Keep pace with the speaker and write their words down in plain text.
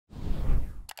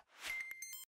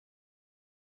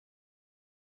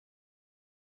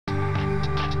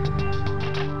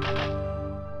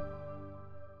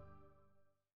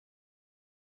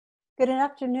Good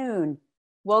afternoon.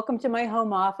 Welcome to my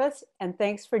home office, and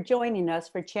thanks for joining us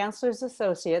for Chancellor's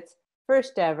Associates'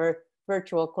 first ever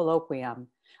virtual colloquium.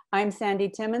 I'm Sandy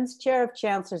Timmons, Chair of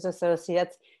Chancellor's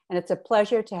Associates, and it's a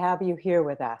pleasure to have you here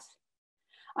with us.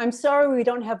 I'm sorry we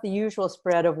don't have the usual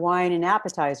spread of wine and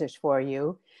appetizers for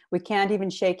you. We can't even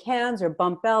shake hands or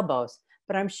bump elbows,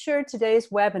 but I'm sure today's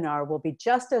webinar will be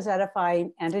just as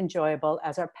edifying and enjoyable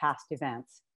as our past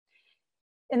events.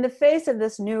 In the face of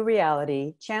this new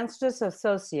reality, Chancellor's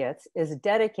Associates is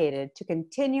dedicated to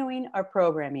continuing our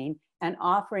programming and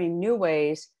offering new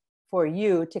ways for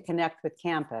you to connect with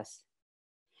campus.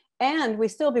 And we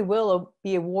still will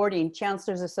be awarding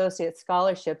Chancellor's Associate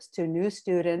scholarships to new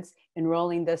students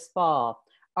enrolling this fall.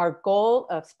 Our goal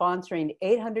of sponsoring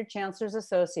 800 Chancellor's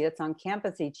Associates on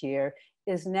campus each year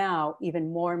is now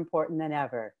even more important than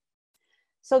ever.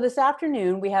 So this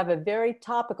afternoon, we have a very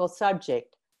topical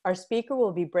subject. Our speaker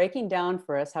will be breaking down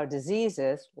for us how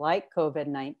diseases like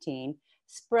COVID-19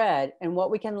 spread and what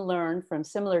we can learn from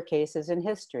similar cases in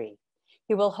history.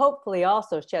 He will hopefully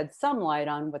also shed some light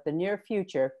on what the near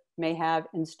future may have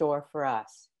in store for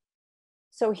us.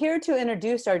 So here to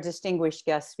introduce our distinguished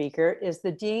guest speaker is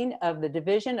the Dean of the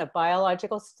Division of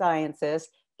Biological Sciences,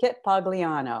 Kit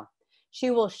Pagliano.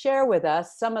 She will share with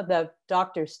us some of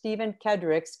Dr. Stephen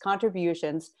Hedrick's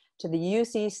contributions to the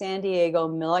UC San Diego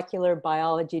Molecular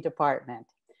Biology Department.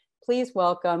 Please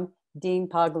welcome Dean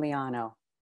Pagliano.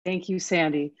 Thank you,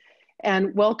 Sandy.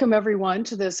 And welcome everyone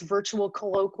to this virtual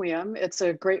colloquium. It's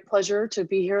a great pleasure to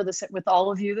be here with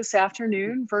all of you this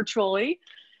afternoon virtually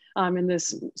in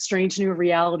this strange new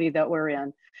reality that we're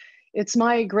in. It's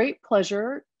my great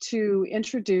pleasure to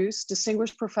introduce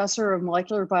Distinguished Professor of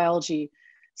Molecular Biology,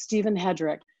 Stephen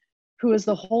Hedrick, who is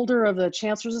the holder of the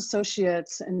Chancellor's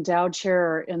Associates Endowed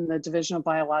Chair in the Division of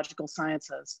Biological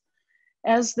Sciences.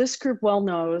 As this group well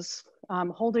knows,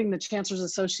 holding the Chancellor's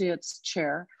Associates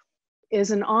Chair is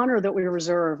an honor that we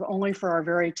reserve only for our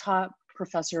very top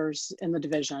professors in the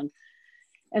division.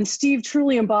 And Steve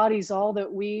truly embodies all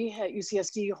that we at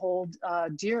UCSD hold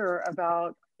dear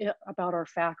about our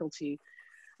faculty.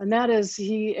 And that is,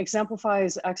 he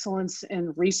exemplifies excellence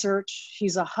in research.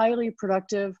 He's a highly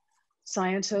productive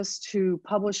scientist who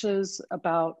publishes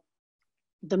about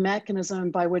the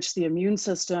mechanism by which the immune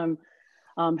system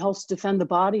helps defend the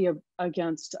body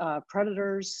against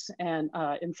predators and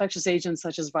infectious agents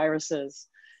such as viruses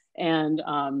and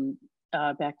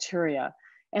bacteria,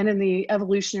 and in the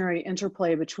evolutionary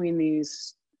interplay between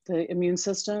the immune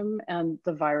system and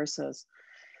the viruses.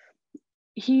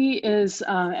 He is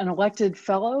an elected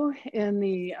fellow in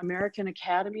the American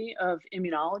Academy of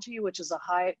Immunology, which is a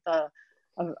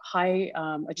high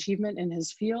achievement in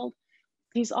his field.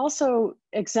 He's also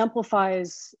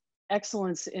exemplifies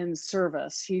excellence in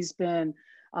service. He's been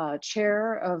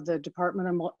chair of the Department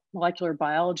of Molecular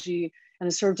Biology and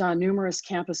has served on numerous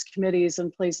campus committees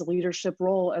and plays a leadership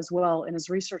role as well in his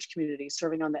research community,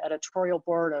 serving on the editorial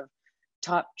board of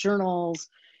top journals.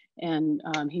 And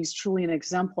he's truly an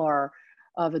exemplar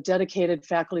of a dedicated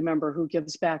faculty member who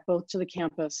gives back both to the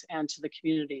campus and to the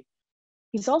community.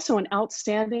 He's also an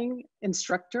outstanding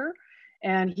instructor,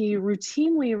 and he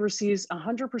routinely receives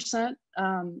 100%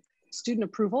 student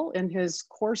approval in his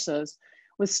courses,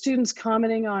 with students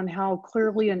commenting on how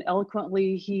clearly and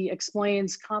eloquently he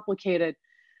explains complicated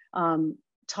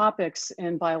topics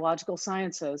in biological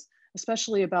sciences,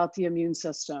 especially about the immune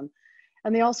system.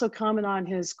 And they also comment on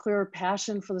his clear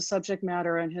passion for the subject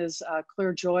matter and his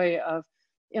clear joy of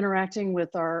interacting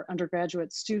with our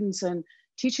undergraduate students and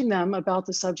teaching them about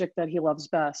the subject that he loves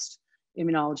best,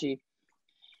 immunology.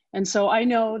 And so I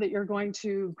know that you're going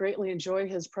to greatly enjoy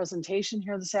his presentation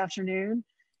here this afternoon.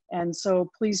 And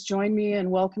so please join me in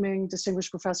welcoming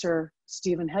Distinguished Professor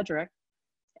Stephen Hedrick.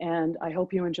 And I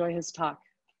hope you enjoy his talk.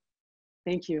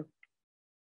 Thank you.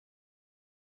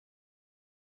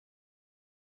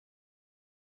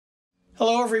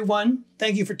 Hello, everyone.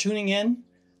 Thank you for tuning in.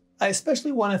 I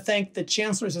especially want to thank the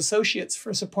Chancellor's Associates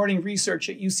for supporting research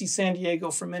at UC San Diego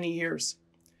for many years.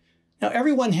 Now,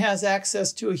 everyone has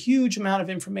access to a huge amount of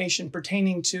information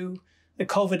pertaining to the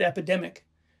COVID epidemic.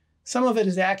 Some of it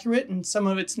is accurate and some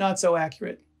of it's not so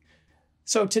accurate.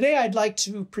 So today I'd like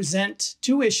to present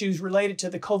two issues related to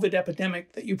the COVID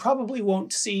epidemic that you probably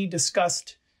won't see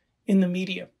discussed in the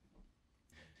media.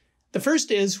 The first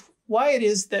is why it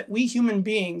is that we human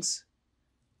beings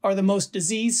are the most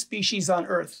diseased species on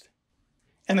Earth,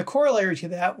 and the corollary to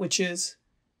that, which is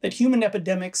that human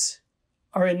epidemics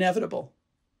are inevitable.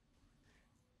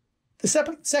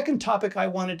 The second topic I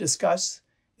want to discuss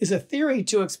is a theory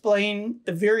to explain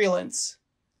the virulence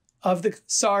of the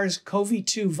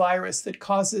SARS-CoV-2 virus that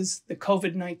causes the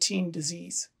COVID-19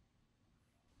 disease.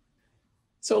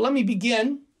 So let me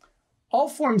begin. All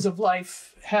forms of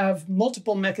life have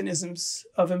multiple mechanisms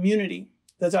of immunity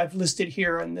that I've listed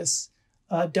here in this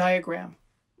diagram.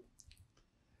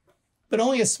 But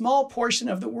only a small portion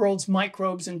of the world's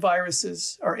microbes and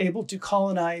viruses are able to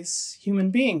colonize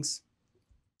human beings.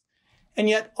 And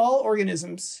yet all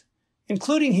organisms,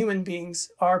 including human beings,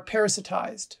 are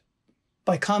parasitized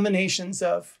by combinations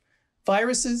of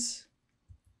viruses,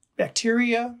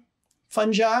 bacteria,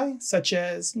 fungi, such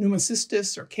as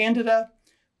pneumocystis or candida,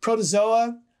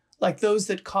 protozoa, like those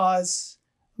that cause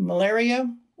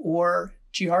malaria or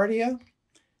giardia,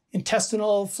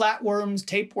 intestinal flatworms,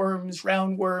 tapeworms,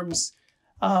 roundworms,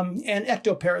 and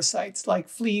ectoparasites like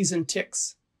fleas and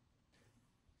ticks.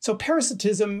 So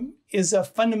parasitism is a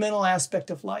fundamental aspect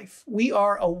of life. We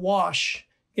are awash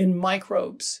in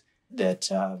microbes that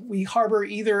we harbor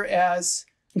either as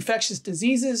infectious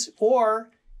diseases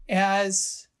or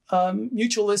as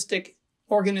mutualistic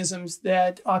organisms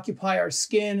that occupy our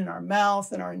skin and our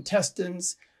mouth and our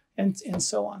intestines and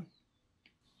so on.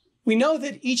 We know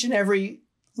that each and every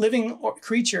living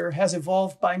creature has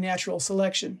evolved by natural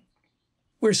selection.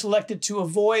 We're selected to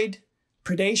avoid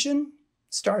predation,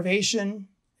 starvation,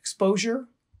 exposure,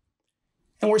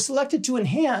 and we're selected to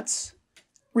enhance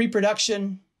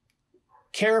reproduction,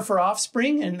 care for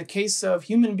offspring, and in the case of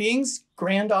human beings,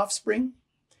 grand offspring,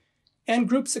 and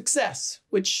group success,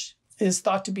 which is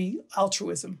thought to be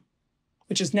altruism,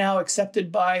 which is now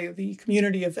accepted by the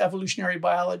community of evolutionary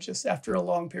biologists after a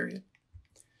long period.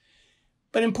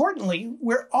 But importantly,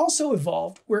 we're also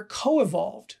evolved, we're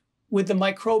co-evolved with the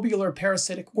microbial or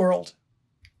parasitic world.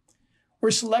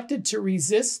 We're selected to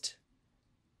resist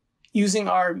using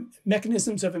our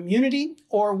mechanisms of immunity,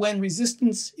 or when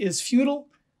resistance is futile,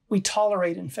 we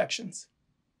tolerate infections.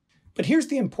 But here's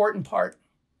the important part.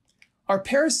 Our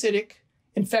parasitic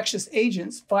infectious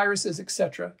agents, viruses,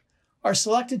 etc., are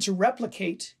selected to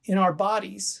replicate in our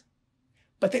bodies,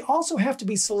 but they also have to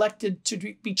be selected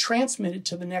to be transmitted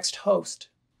to the next host.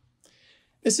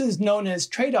 This is known as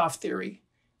trade-off theory,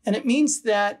 and it means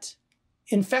that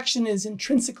infection is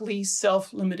intrinsically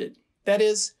self-limited. That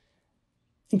is,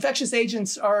 infectious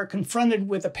agents are confronted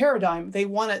with a paradigm. They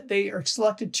are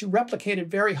selected to replicate at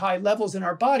very high levels in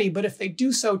our body, but if they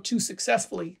do so too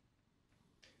successfully,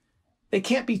 they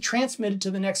can't be transmitted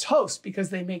to the next host because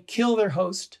they may kill their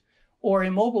host or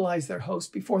immobilize their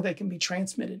host before they can be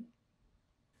transmitted.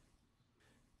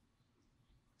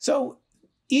 So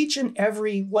each and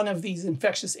every one of these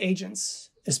infectious agents,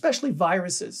 especially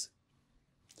viruses,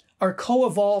 are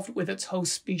co-evolved with its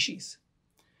host species.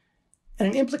 And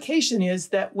an implication is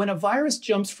that when a virus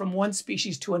jumps from one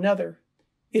species to another,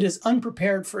 it is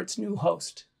unprepared for its new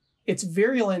host. Its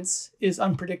virulence is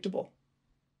unpredictable.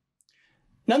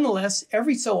 Nonetheless,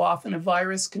 every so often, a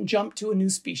virus can jump to a new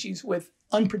species with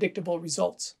unpredictable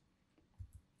results.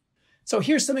 So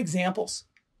here's some examples.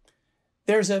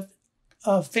 There's a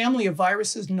family of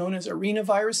viruses known as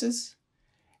arenaviruses,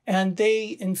 and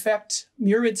they infect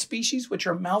murid species, which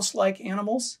are mouse-like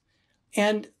animals,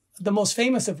 and the most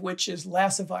famous of which is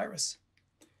Lassa virus.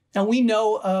 Now, we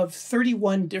know of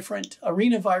 31 different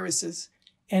arenaviruses,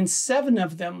 and 7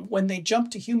 of them, when they jump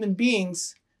to human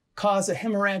beings, cause a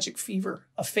hemorrhagic fever,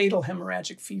 a fatal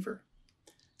hemorrhagic fever.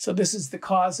 So this is the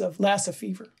cause of Lassa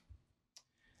fever.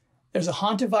 There's a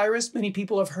hantavirus many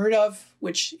people have heard of,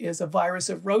 which is a virus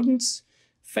of rodents,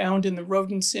 found in the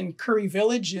rodents in Curry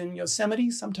Village in Yosemite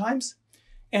sometimes.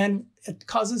 And it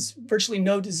causes virtually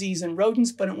no disease in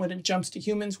rodents, but when it jumps to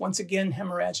humans, once again,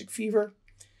 hemorrhagic fever.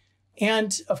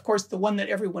 And of course, the one that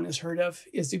everyone has heard of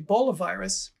is Ebola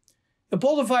virus.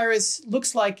 Ebola virus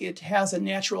looks like it has a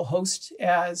natural host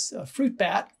as a fruit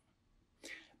bat,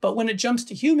 but when it jumps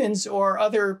to humans or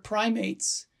other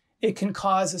primates, it can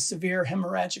cause a severe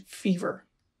hemorrhagic fever.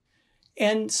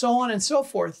 And so on and so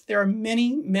forth. There are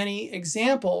many, many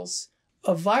examples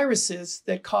of viruses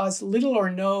that cause little or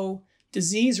no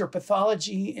disease or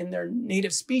pathology in their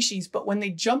native species, but when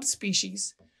they jump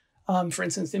species, for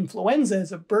instance, influenza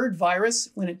is a bird virus.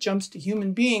 When it jumps to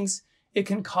human beings, it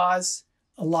can cause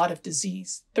a lot of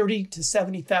disease, 30 to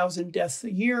 70,000 deaths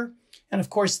a year. And of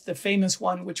course, the famous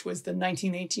one, which was the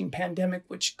 1918 pandemic,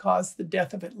 which caused the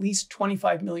death of at least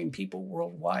 25 million people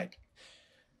worldwide.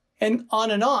 And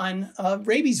on.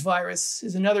 Rabies virus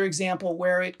is another example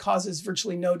where it causes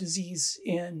virtually no disease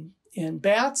in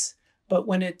bats, but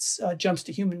when it jumps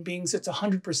to human beings, it's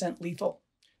 100% lethal.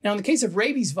 Now, in the case of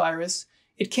rabies virus,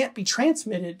 it can't be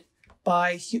transmitted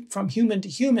from human to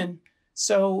human,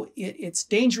 so it's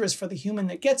dangerous for the human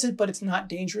that gets it, but it's not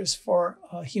dangerous for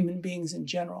human beings in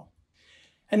general.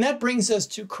 And that brings us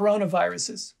to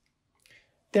coronaviruses.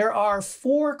 There are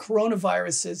 4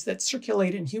 coronaviruses that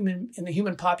circulate in the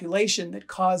human population that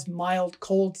cause mild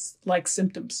cold-like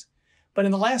symptoms. But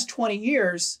in the last 20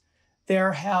 years,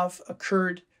 there have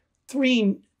occurred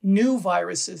 3 new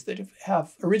viruses that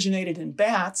have originated in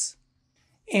bats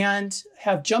and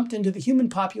have jumped into the human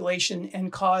population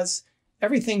and cause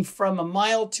everything from a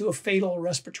mild to a fatal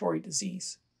respiratory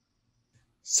disease.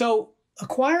 So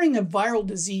acquiring a viral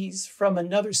disease from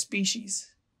another species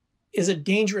is a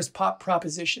dangerous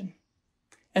proposition.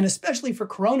 And especially for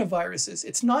coronaviruses,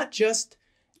 it's not just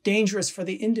dangerous for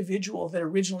the individual that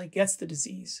originally gets the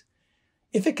disease.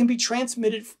 If it can be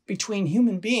transmitted between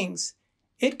human beings,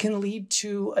 it can lead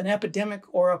to an epidemic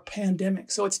or a pandemic.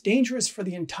 So it's dangerous for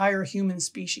the entire human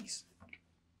species.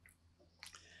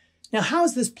 Now, how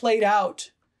has this played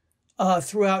out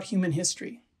throughout human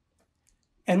history?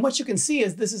 And what you can see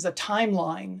is this is a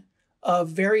timeline of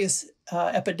various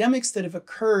epidemics that have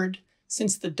occurred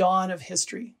since the dawn of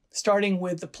history, starting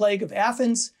with the plague of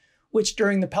Athens, which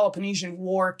during the Peloponnesian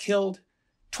War killed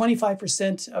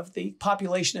 25% of the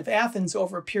population of Athens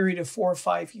over a period of 4 or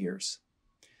 5 years.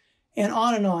 And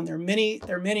on and on. There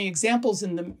are many examples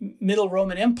in the Middle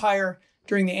Roman Empire.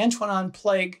 During the Antonine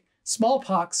Plague,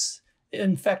 smallpox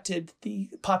infected the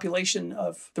population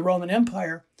of the Roman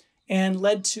Empire and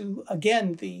led to,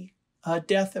 again, the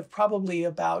death of probably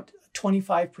about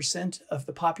 25% of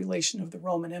the population of the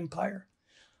Roman Empire.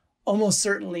 Almost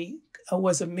certainly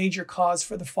was a major cause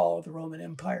for the fall of the Roman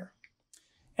Empire.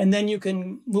 And then you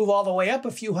can move all the way up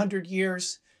a few hundred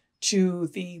years to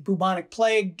the bubonic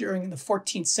plague during the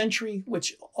 14th century,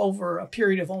 which over a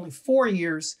period of only 4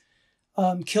 years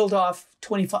killed off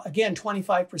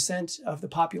 25% of the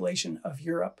population of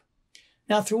Europe.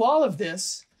 Now, through all of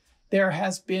this, there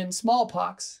has been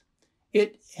smallpox.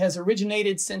 It has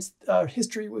originated since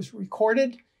history was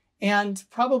recorded, and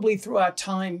probably throughout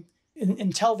time,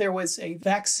 until there was a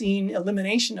vaccine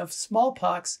elimination of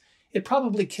smallpox, it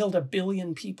probably killed 1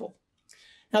 billion people.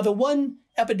 Now, the one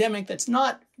epidemic that's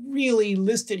not really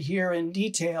listed here in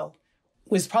detail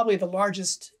was probably the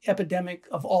largest epidemic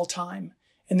of all time.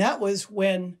 And that was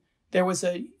when there was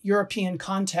a European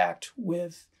contact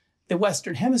with the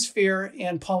Western Hemisphere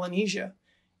and Polynesia.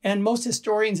 And most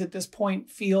historians at this point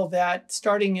feel that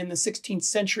starting in the 16th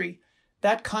century,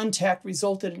 that contact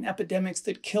resulted in epidemics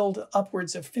that killed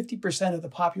upwards of 50% of the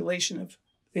population of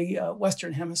the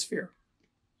Western Hemisphere.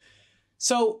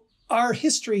 So our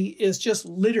history is just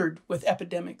littered with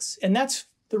epidemics. And that's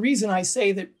the reason I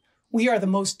say that we are the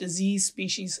most diseased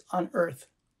species on Earth.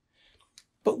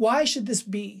 But why should this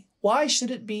be? Why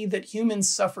should it be that humans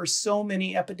suffer so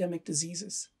many epidemic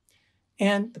diseases?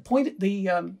 And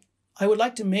I would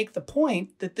like to make the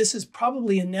point that this is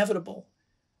probably inevitable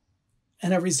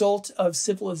and a result of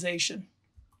civilization.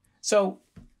 So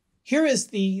here is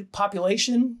the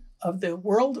population of the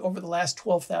world over the last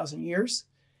 12,000 years.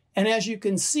 And as you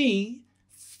can see,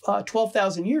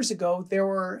 12,000 years ago, there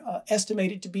were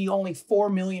estimated to be only 4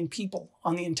 million people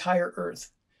on the entire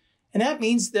Earth. And that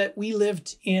means that we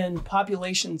lived in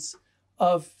populations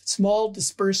of small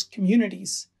dispersed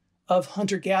communities of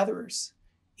hunter-gatherers,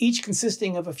 each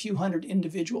consisting of a few hundred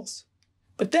individuals.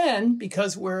 But then,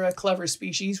 because we're a clever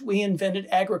species, we invented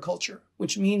agriculture,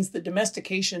 which means the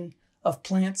domestication of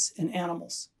plants and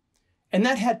animals. And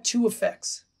that had 2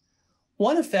 effects.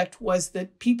 One effect was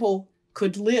that people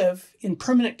could live in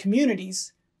permanent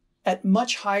communities at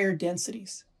much higher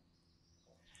densities.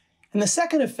 And the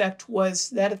second effect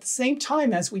was that at the same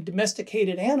time as we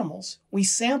domesticated animals, we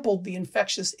sampled the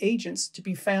infectious agents to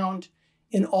be found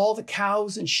in all the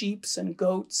cows and sheep and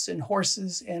goats and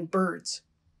horses and birds.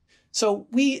 So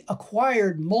we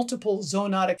acquired multiple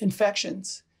zoonotic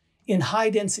infections in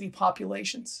high-density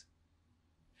populations.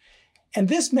 And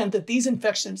this meant that these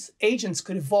infectious agents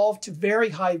could evolve to very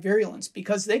high virulence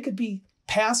because they could be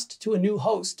passed to a new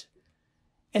host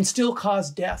and still cause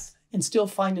death and still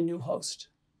find a new host.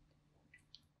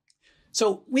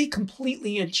 So we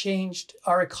completely had changed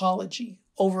our ecology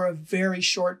over a very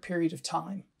short period of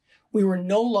time. We were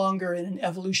no longer in an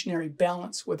evolutionary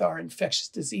balance with our infectious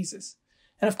diseases.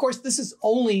 And of course, this is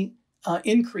only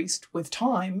increased with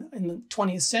time. In the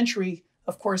 20th century,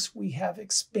 of course, we have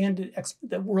expanded,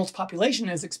 the world's population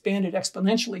has expanded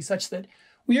exponentially such that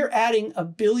we are adding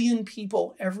 1 billion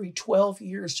people every 12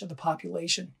 years to the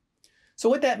population. So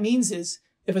what that means is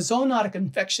if a zoonotic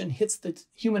infection hits the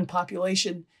human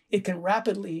population, it can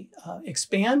rapidly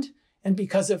expand. And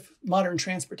because of modern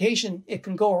transportation, it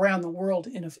can go around the world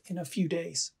in a few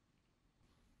days.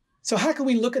 So how can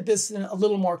we look at this a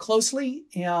little more closely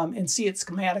and see it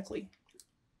schematically?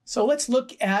 So let's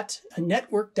look at a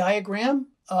network diagram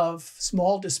of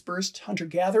small dispersed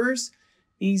hunter-gatherers.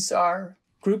 These are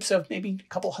groups of maybe a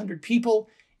couple hundred people,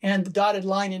 and the dotted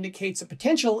line indicates a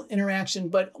potential interaction,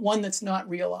 but one that's not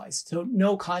realized. So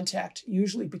no contact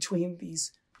usually between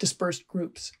these dispersed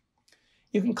groups.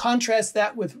 You can contrast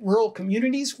that with rural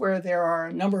communities where there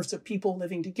are numbers of people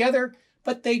living together,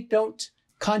 but they don't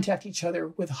contact each other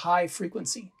with high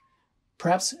frequency,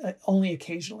 perhaps only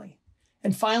occasionally.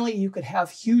 And finally, you could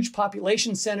have huge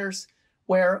population centers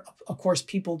where, of course,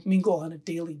 people mingle on a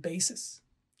daily basis.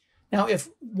 Now, if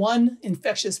one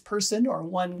infectious person or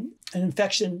an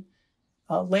infection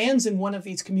lands in one of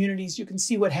these communities, you can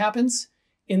see what happens.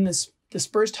 In this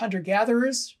dispersed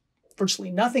hunter-gatherers,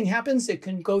 virtually nothing happens. It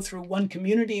can go through one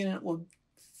community and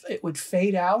it would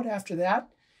fade out after that.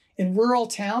 In rural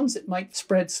towns, it might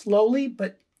spread slowly,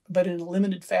 but in a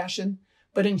limited fashion.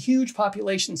 But in huge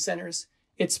population centers,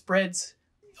 it spreads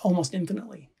almost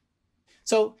infinitely.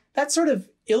 So that sort of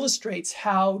illustrates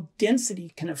how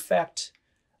density can affect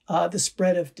the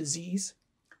spread of disease.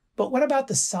 But what about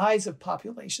the size of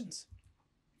populations?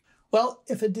 Well,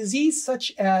 if a disease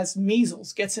such as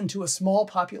measles gets into a small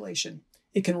population,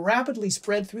 it can rapidly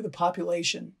spread through the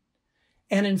population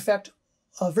and infect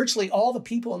virtually all the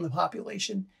people in the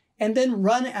population and then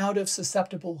run out of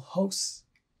susceptible hosts.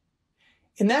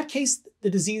 In that case, the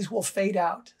disease will fade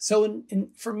out. So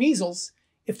for measles,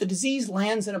 if the disease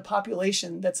lands in a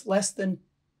population that's less than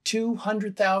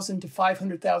 200,000 to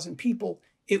 500,000 people,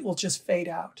 it will just fade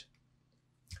out.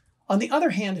 On the other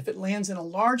hand, if it lands in a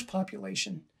large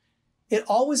population, it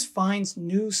always finds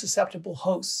new susceptible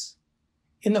hosts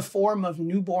in the form of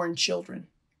newborn children.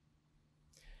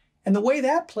 And the way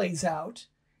that plays out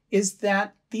is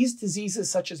that these diseases,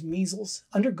 such as measles,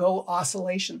 undergo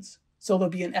oscillations. So there'll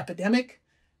be an epidemic.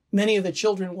 Many of the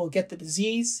children will get the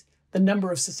disease. The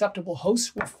number of susceptible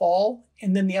hosts will fall,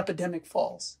 and then the epidemic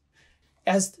falls.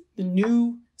 As the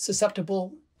new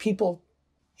susceptible people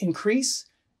increase,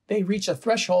 they reach a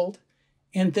threshold,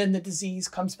 and then the disease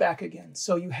comes back again.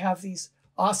 So you have these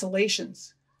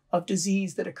oscillations of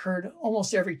disease that occurred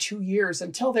almost every 2 years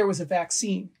until there was a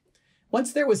vaccine.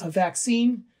 Once there was a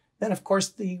vaccine, then of course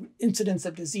the incidence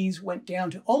of disease went down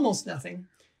to almost nothing.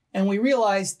 And we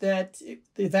realized that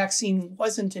the vaccine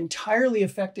wasn't entirely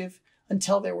effective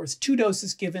until there was 2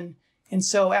 doses given. And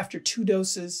so after 2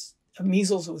 doses,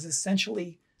 measles was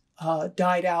essentially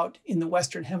died out in the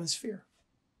Western Hemisphere.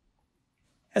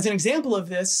 As an example of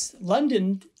this,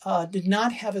 London did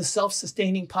not have a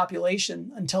self-sustaining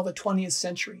population until the 20th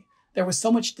century. There was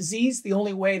so much disease, the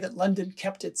only way that London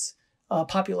kept its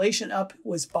population up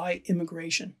was by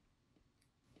immigration.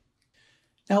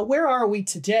 Now, where are we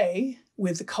today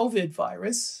with the COVID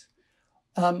virus?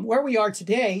 Where we are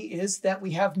today is that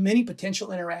we have many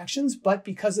potential interactions, but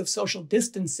because of social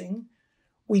distancing,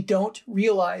 we don't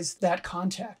realize that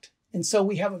contact. And so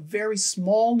we have a very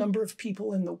small number of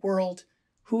people in the world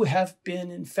who have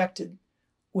been infected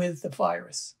with the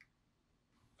virus.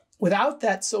 Without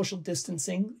that social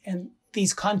distancing and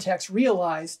these contacts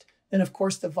realized, then of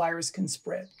course the virus can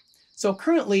spread. So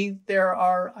currently there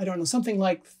are, something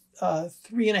like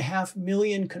 3.5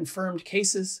 million confirmed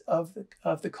cases of the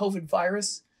COVID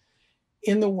virus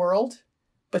in the world,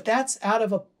 but that's out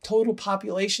of a total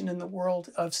population in the world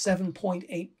of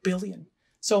 7.8 billion.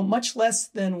 So much less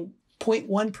than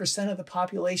 0.1% of the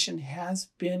population has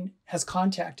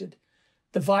contacted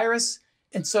the virus.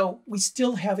 And so we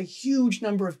still have a huge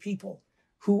number of people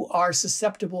who are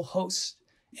susceptible hosts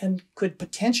and could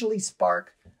potentially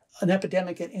spark an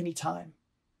epidemic at any time.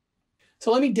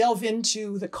 So let me delve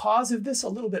into the cause of this a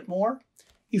little bit more.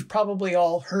 You've probably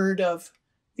all heard of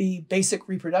the basic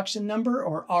reproduction number,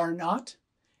 or R0,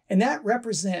 and that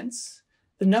represents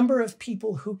the number of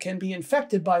people who can be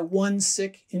infected by one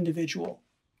sick individual.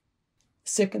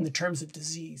 Sick in the terms of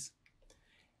disease.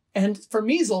 And for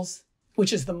measles,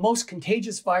 which is the most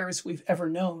contagious virus we've ever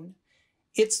known,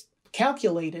 it's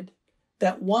calculated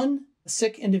that one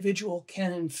sick individual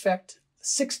can infect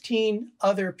 16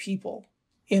 other people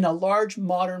in a large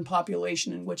modern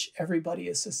population in which everybody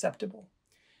is susceptible.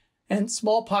 And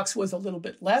smallpox was a little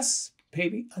bit less,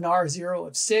 maybe an R0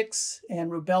 of 6,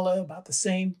 and rubella about the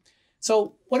same.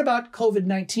 So what about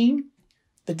COVID-19?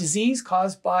 The disease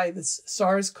caused by the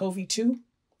SARS-CoV-2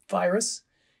 virus,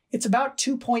 it's about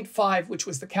 2.5, which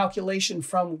was the calculation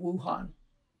from Wuhan.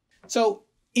 So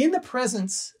in the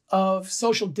presence of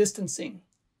social distancing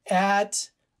at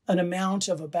an amount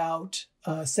of about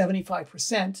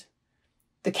 75%,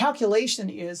 the calculation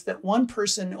is that one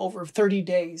person over 30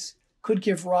 days could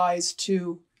give rise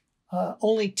to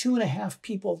only 2.5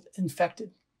 people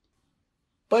infected.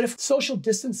 But if social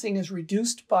distancing is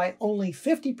reduced by only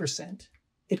 50%,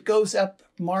 it goes up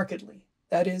markedly.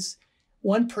 That is,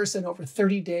 one person over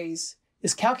 30 days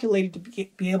is calculated to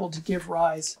be able to give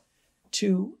rise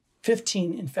to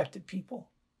 15 infected people.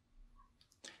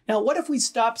 Now, what if we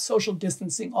stop social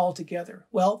distancing altogether?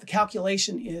 Well, the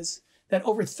calculation is that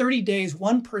over 30 days,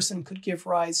 one person could give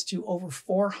rise to over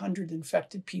 400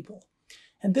 infected people.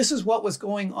 And this is what was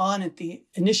going on at the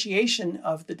initiation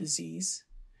of the disease,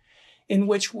 in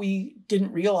which we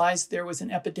didn't realize there was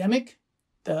an epidemic.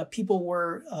 The people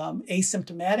were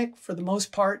asymptomatic for the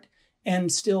most part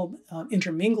and still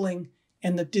intermingling,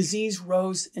 and the disease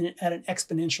rose at an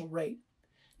exponential rate.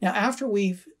 Now, after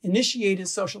we've initiated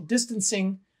social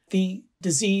distancing, the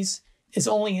disease is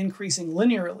only increasing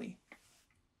linearly,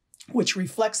 which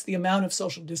reflects the amount of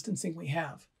social distancing we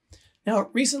have. Now,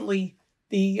 recently,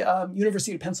 the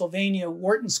University of Pennsylvania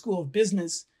Wharton School of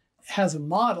Business has a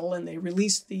model, and they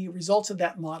released the results of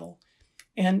that model.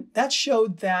 And that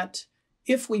showed that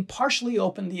if we partially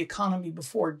opened the economy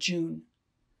before June,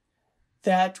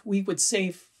 that we would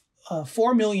save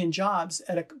 4 million jobs,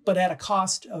 but at a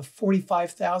cost of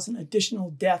 45,000 additional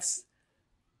deaths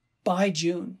by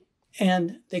June.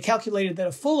 And they calculated that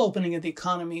a full opening of the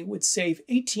economy would save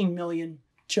 18 million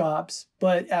jobs,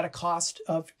 but at a cost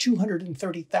of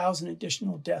 230,000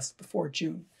 additional deaths before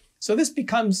June. So this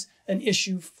becomes an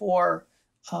issue for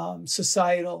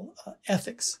societal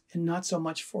ethics and not so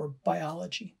much for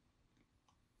biology.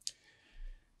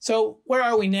 So where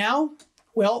are we now?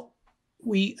 Well,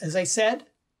 as I said,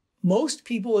 most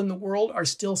people in the world are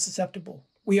still susceptible.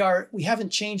 We haven't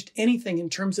changed anything in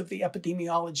terms of the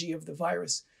epidemiology of the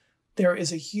virus. There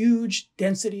is a huge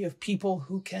density of people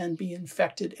who can be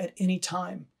infected at any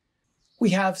time.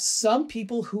 We have some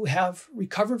people who have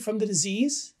recovered from the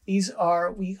disease. These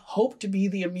are, we hope to be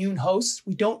the immune hosts.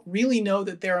 We don't really know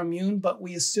that they're immune, but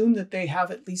we assume that they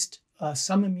have at least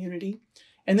some immunity.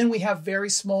 And then we have very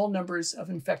small numbers of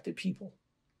infected people.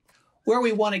 Where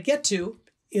we want to get to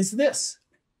is this,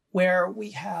 where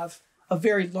we have a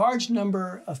very large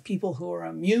number of people who are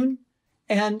immune,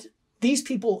 and these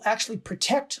people actually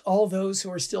protect all those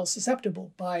who are still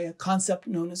susceptible by a concept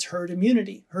known as herd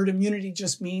immunity. Herd immunity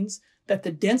just means that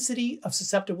the density of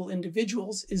susceptible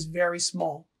individuals is very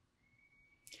small.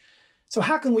 So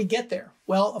how can we get there?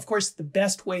 Well, of course, the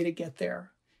best way to get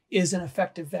there is an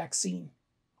effective vaccine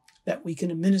that we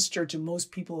can administer to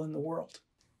most people in the world.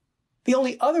 The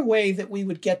only other way that we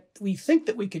think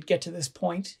that we could get to this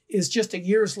point is just a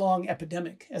years-long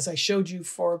epidemic. As I showed you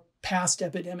for past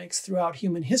epidemics throughout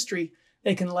human history,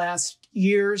 they can last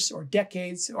years or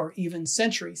decades or even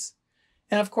centuries.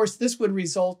 And of course, this would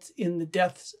result in the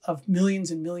deaths of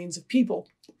millions and millions of people.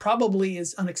 Probably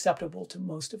is unacceptable to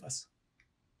most of us.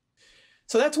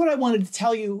 So that's what I wanted to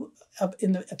tell you at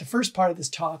the first part of this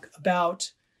talk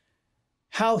about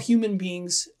how human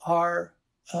beings are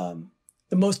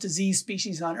the most diseased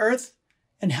species on Earth,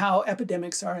 and how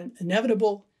epidemics are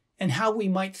inevitable, and how we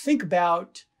might think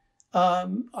about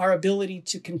our ability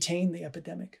to contain the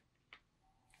epidemic.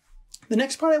 The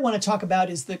next part I want to talk about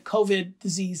is the COVID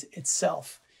disease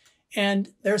itself.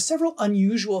 And there are several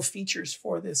unusual features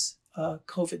for this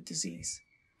COVID disease.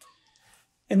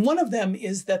 And one of them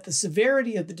is that the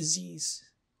severity of the disease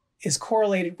is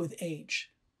correlated with age.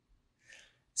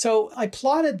 So I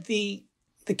plotted the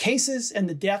cases and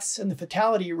the deaths and the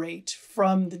fatality rate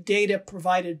from the data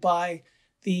provided by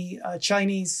the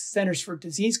Chinese Centers for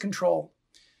Disease Control.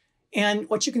 And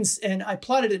I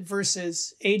plotted it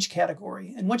versus age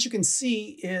category. And what you can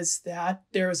see is that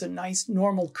there is a nice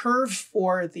normal curve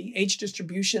for the age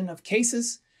distribution of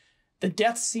cases. The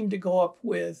deaths seem to go up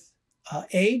with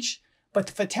age, but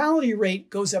the fatality rate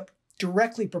goes up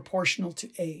directly proportional to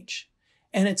age.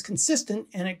 And it's consistent,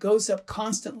 and it goes up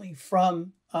constantly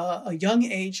from a young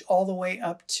age all the way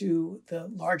up to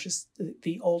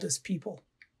the oldest people.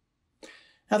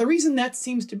 Now, the reason that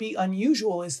seems to be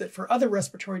unusual is that for other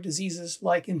respiratory diseases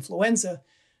like influenza,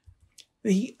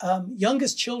 the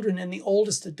youngest children and the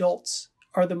oldest adults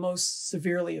are the most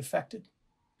severely affected.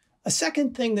 A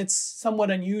second thing that's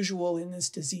somewhat unusual in this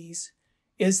disease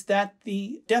is that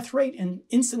the death rate and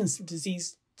incidence of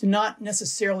disease do not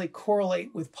necessarily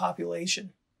correlate with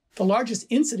population. The largest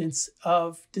incidence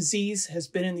of disease has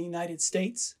been in the United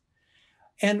States,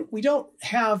 and we don't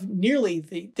have nearly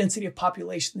the density of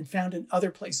population found in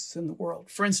other places in the world.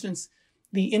 For instance,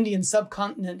 the Indian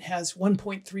subcontinent has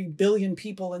 1.3 billion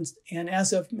people, and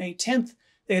as of May 10th,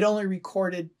 they had only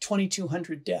recorded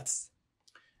 2,200 deaths.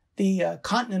 The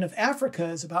continent of Africa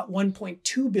is about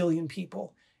 1.2 billion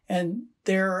people, and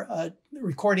their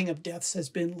recording of deaths has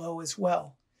been low as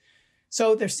well.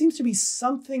 So there seems to be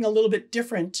something a little bit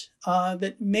different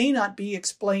that may not be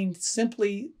explained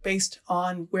simply based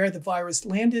on where the virus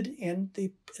landed and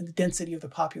the density of the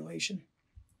population.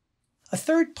 A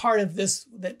third part of this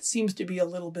that seems to be a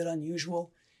little bit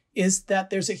unusual is that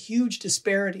there's a huge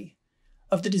disparity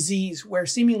of the disease where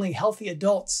seemingly healthy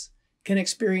adults can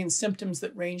experience symptoms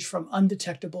that range from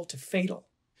undetectable to fatal.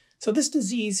 So this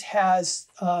disease has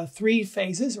three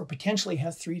phases, or potentially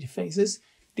has three phases.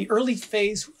 The early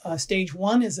phase, stage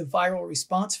 1, is a viral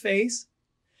response phase.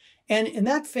 And in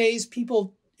that phase,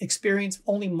 people experience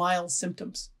only mild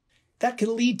symptoms. That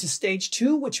can lead to stage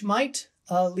 2, which might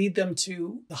lead them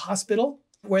to the hospital,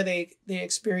 where they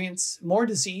experience more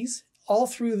disease. All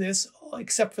through this,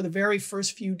 except for the very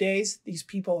first few days, these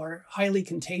people are highly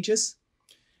contagious.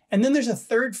 And then there's a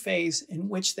third phase in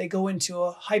which they go into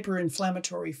a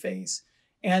hyperinflammatory phase,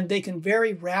 and they can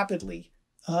very rapidly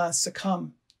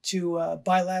succumb to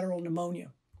bilateral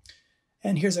pneumonia.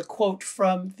 And here's a quote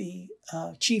from the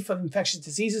chief of infectious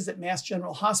diseases at Mass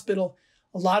General Hospital.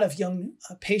 A lot of young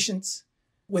patients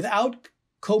without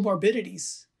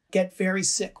comorbidities get very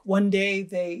sick. One day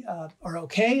they are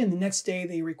okay, and the next day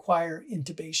they require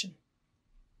intubation.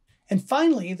 And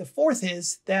finally, the fourth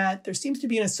is that there seems to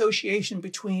be an association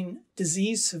between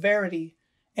disease severity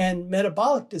and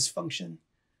metabolic dysfunction,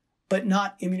 but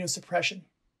not immunosuppression.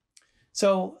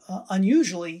 So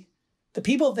unusually, the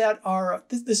people that are,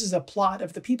 this is a plot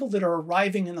of the people that are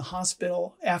arriving in the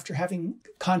hospital after having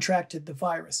contracted the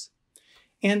virus.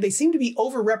 And they seem to be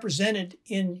overrepresented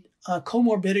in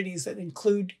comorbidities that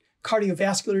include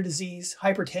cardiovascular disease,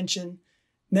 hypertension,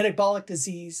 metabolic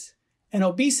disease, and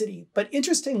obesity, but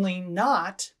interestingly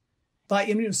not by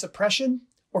immunosuppression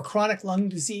or chronic lung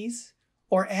disease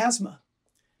or asthma.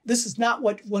 This is not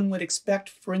what one would expect,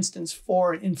 for instance,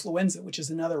 for influenza, which is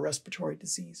another respiratory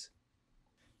disease.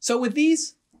 So with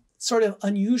these sort of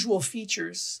unusual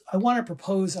features, I want to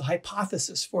propose a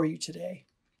hypothesis for you today.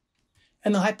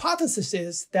 And the hypothesis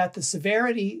is that the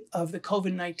severity of the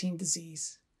COVID-19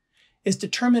 disease is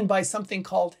determined by something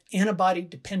called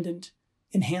antibody-dependent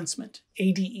enhancement,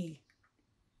 ADE.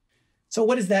 So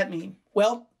what does that mean?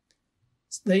 Well,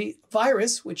 the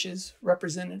virus, which is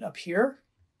represented up here,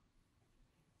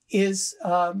 is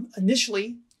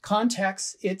initially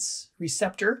contacts its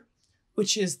receptor,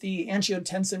 which is the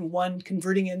angiotensin 1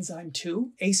 converting enzyme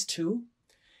 2, ACE2.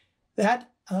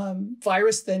 That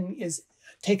virus then is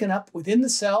taken up within the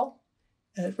cell,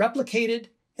 replicated,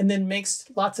 and then makes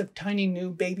lots of tiny new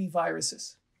baby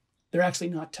viruses. They're actually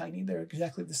not tiny. They're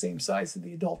exactly the same size as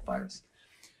the adult virus.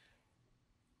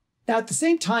 Now, at the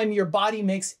same time, your body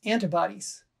makes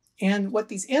antibodies. And what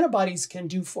these antibodies can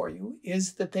do for you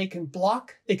is that they can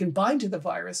bind to the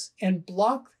virus and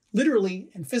block, literally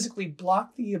and physically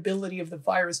block the ability of the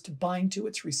virus to bind to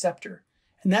its receptor.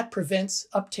 And that prevents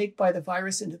uptake by the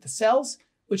virus into the cells,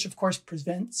 which of course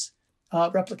prevents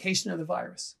replication of the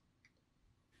virus.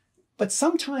 But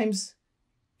sometimes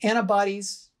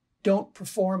antibodies don't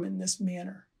perform in this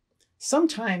manner.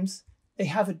 Sometimes they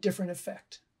have a different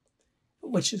effect,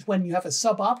 which is when you have a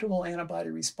suboptimal antibody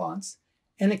response,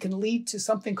 and it can lead to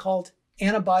something called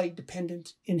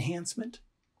antibody-dependent enhancement.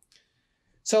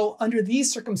 So under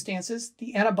these circumstances,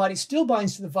 the antibody still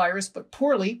binds to the virus, but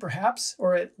poorly perhaps,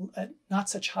 or at not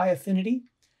such high affinity.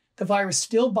 The virus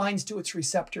still binds to its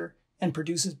receptor and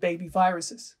produces baby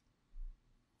viruses.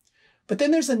 But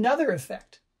then there's another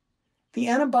effect. The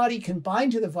antibody can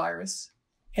bind to the virus,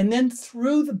 and then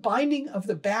through the binding of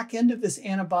the back end of this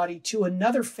antibody to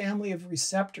another family of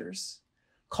receptors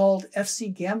called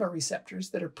Fc gamma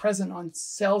receptors that are present on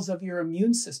cells of your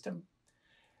immune system,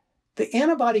 the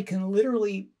antibody can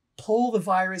literally pull the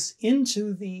virus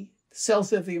into the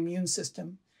cells of the immune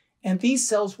system, and these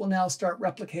cells will now start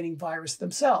replicating virus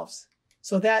themselves.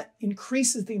 So that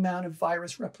increases the amount of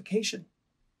virus replication.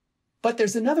 But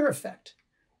there's another effect.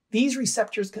 These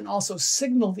receptors can also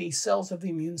signal these cells of the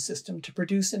immune system to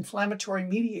produce inflammatory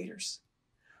mediators,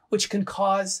 which can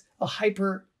cause a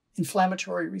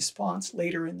hyperinflammatory response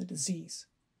later in the disease.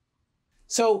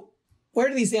 So where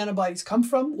do these antibodies come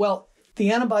from? Well,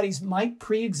 the antibodies might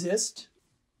pre-exist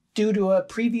due to a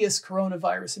previous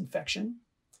coronavirus infection,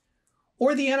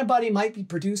 or the antibody might be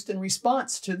produced in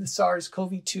response to the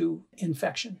SARS-CoV-2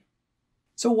 infection.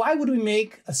 So why would we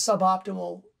make a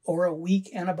suboptimal or a weak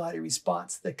antibody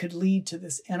response that could lead to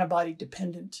this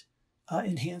antibody-dependent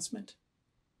enhancement?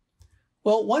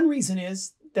 Well, one reason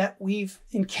is that we've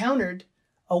made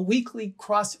a weakly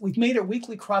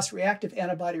cross-reactive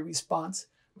antibody response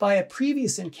by a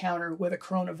previous encounter with a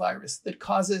coronavirus that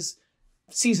causes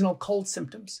seasonal cold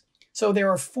symptoms. So there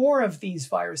are 4 of these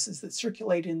viruses that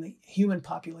circulate in the human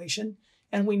population,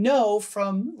 and we know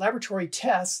from laboratory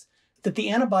tests that the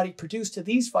antibody produced to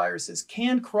these viruses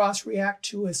can cross-react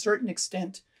to a certain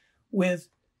extent with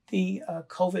the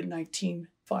COVID-19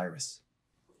 virus.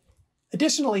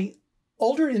 Additionally,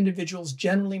 older individuals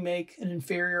generally make an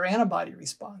inferior antibody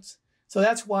response. So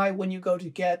that's why when you go to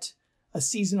get a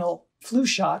seasonal flu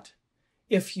shot,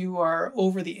 if you are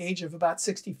over the age of about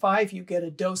 65, you get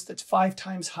a dose that's 5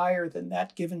 times higher than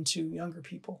that given to younger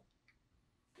people.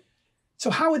 So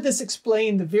how would this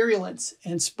explain the virulence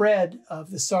and spread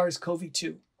of the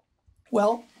SARS-CoV-2?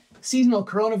 Well, seasonal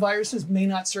coronaviruses may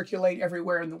not circulate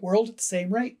everywhere in the world at the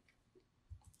same rate.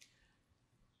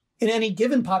 In any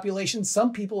given population,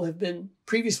 some people have been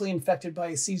previously infected by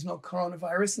a seasonal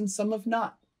coronavirus and some have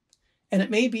not. And it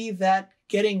may be that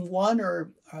getting one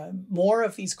or more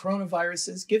of these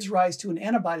coronaviruses gives rise to an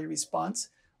antibody response,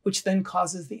 which then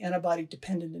causes the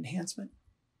antibody-dependent enhancement.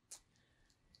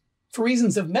 For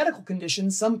reasons of medical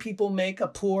conditions, some people make a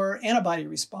poor antibody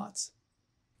response.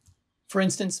 For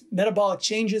instance, metabolic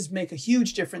changes make a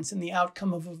huge difference in the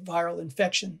outcome of a viral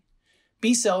infection.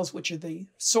 B cells, which are the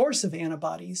source of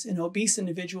antibodies in obese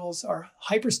individuals, are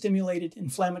hyperstimulated,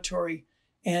 inflammatory,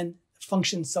 and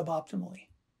function suboptimally.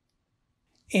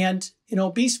 And in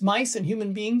obese mice and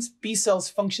human beings, B cells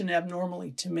function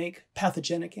abnormally to make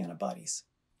pathogenic antibodies.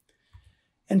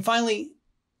 And finally,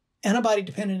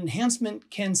 antibody-dependent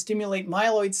enhancement can stimulate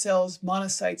myeloid cells,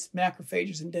 monocytes,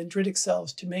 macrophages, and dendritic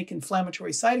cells to make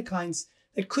inflammatory cytokines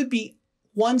that could be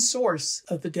one source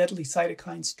of the deadly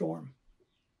cytokine storm.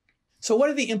 So what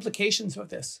are the implications of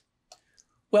this?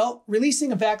 Well,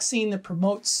 releasing a vaccine that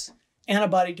promotes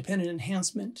antibody-dependent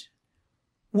enhancement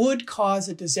would cause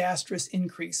a disastrous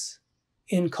increase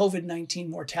in COVID-19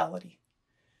 mortality.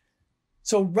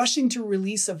 So rushing to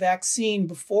release a vaccine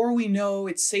before we know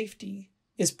its safety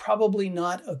is probably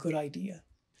not a good idea.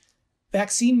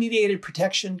 Vaccine-mediated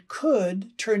protection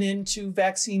could turn into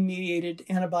vaccine-mediated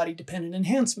antibody-dependent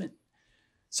enhancement.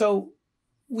 So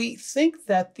we think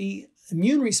that the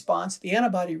immune response, the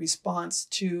antibody response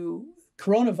to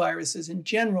coronaviruses in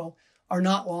general, are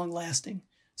not long-lasting.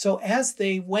 So as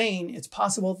they wane, it's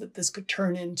possible that this could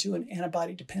turn into an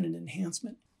antibody-dependent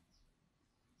enhancement.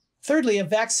 Thirdly, a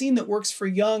vaccine that works for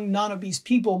young, non-obese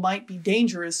people might be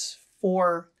dangerous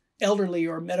for elderly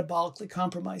or metabolically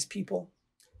compromised people.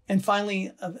 And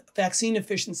finally, a vaccine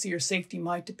efficiency or safety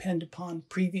might depend upon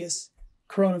previous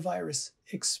coronavirus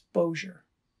exposure.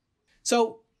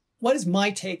 So what is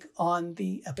my take on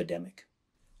the epidemic?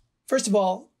 First of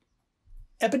all,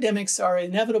 epidemics are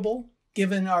inevitable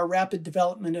given our rapid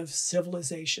development of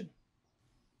civilization.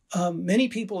 Many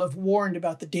people have warned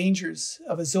about the dangers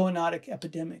of a zoonotic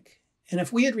epidemic. And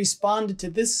if we had responded to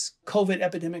this COVID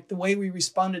epidemic the way we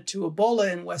responded to Ebola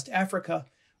in West Africa,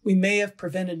 we may have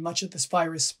prevented much of this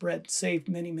virus spread, saved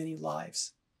many, many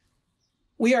lives.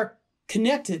 We are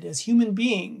connected as human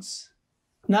beings,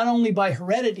 not only by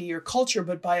heredity or culture,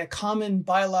 but by a common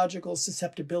biological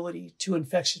susceptibility to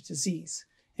infectious disease.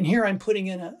 And here I'm putting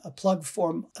in a plug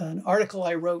for an article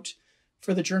I wrote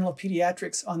for the Journal of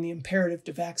Pediatrics on the imperative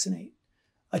to vaccinate.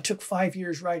 I took 5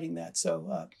 years writing that,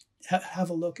 so have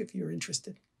a look if you're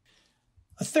interested.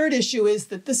 A third issue is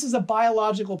that this is a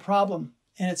biological problem,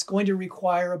 and it's going to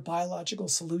require a biological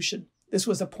solution. This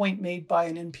was a point made by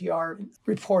an NPR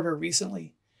reporter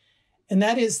recently. And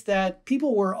that is that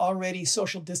people were already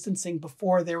social distancing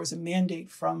before there was a mandate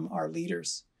from our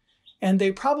leaders. And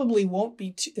they probably won't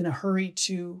be in a hurry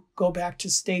to go back to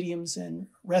stadiums and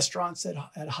restaurants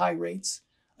at high rates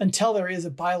until there is a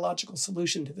biological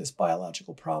solution to this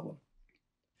biological problem.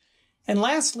 And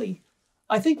lastly,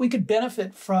 I think we could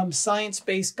benefit from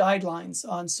science-based guidelines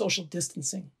on social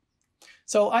distancing.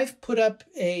 So I've put up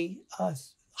a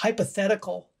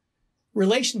hypothetical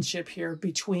relationship here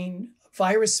between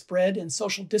virus spread and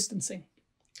social distancing.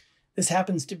 This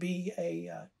happens to be a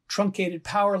truncated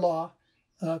power law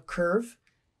curve.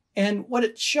 And what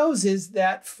it shows is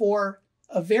that for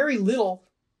a very little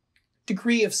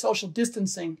degree of social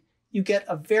distancing, you get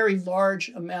a very large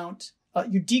amount,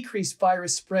 you decrease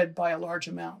virus spread by a large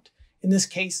amount. In this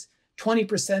case,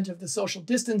 20% of the social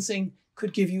distancing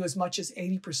could give you as much as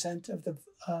 80% of the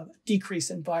decrease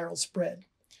in viral spread.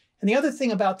 And the other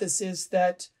thing about this is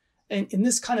that in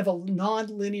this kind of a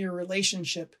non-linear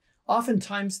relationship,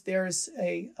 oftentimes there's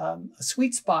a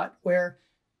sweet spot where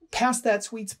past that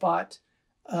sweet spot,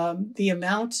 the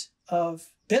amount of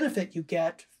benefit you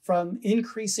get from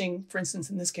increasing, for instance,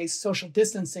 in this case, social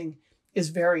distancing is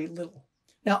very little.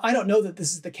 Now, I don't know that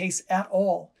this is the case at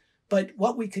all, but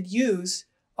what we could use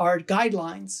are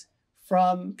guidelines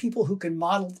from people who can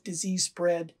model the disease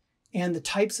spread and the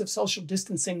types of social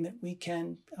distancing that we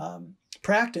can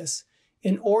practice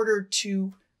in order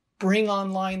to bring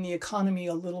online the economy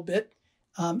a little bit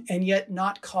and yet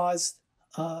not cause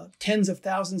tens of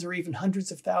thousands or even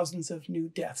hundreds of thousands of new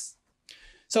deaths.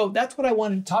 So that's what I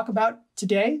wanted to talk about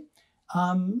today.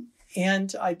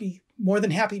 And I'd be more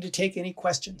than happy to take any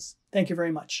questions. Thank you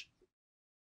very much.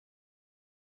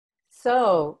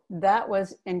 So that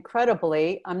was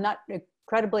incredibly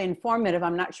informative.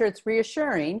 I'm not sure it's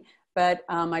reassuring, but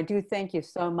I do thank you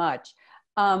so much.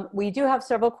 We do have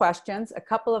several questions. A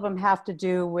couple of them have to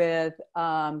do with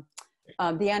the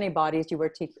antibodies you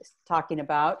were talking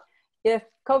about. If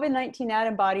COVID-19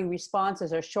 antibody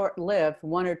responses are short-lived,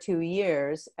 1 or 2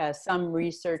 years, as some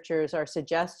researchers are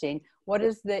suggesting, what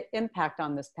is the impact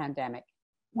on this pandemic?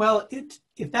 Well,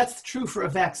 if that's true for a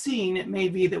vaccine, it may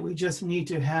be that we just need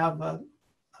to have a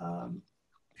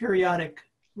periodic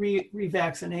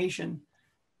revaccination.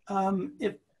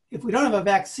 If we don't have a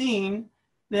vaccine,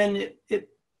 then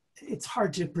it's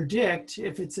hard to predict.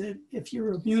 If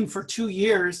you're immune for 2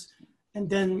 years and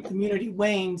then immunity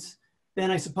wanes, then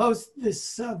I suppose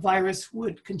this virus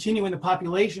would continue in the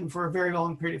population for a very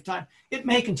long period of time. It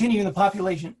may continue in the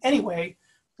population anyway,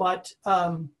 but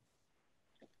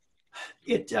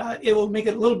it will make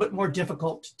it a little bit more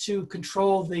difficult to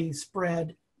control the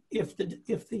spread if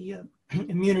the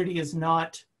immunity is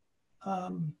not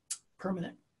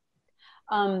permanent.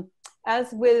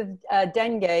 As with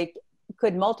dengue,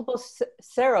 could multiple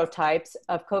serotypes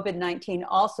of COVID-19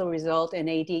 also result in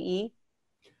ADE?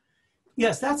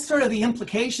 Yes, that's sort of the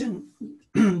implication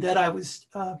that I was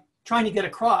trying to get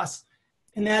across,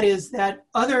 and that is that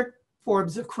other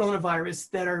forms of coronavirus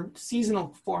that are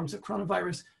seasonal forms of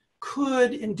coronavirus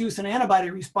could induce an antibody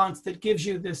response that gives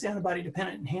you this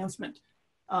antibody-dependent enhancement.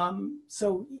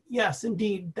 So yes,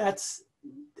 indeed,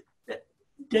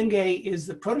 dengue is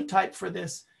the prototype for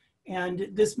this, and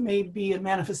this may be a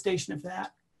manifestation of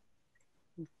that.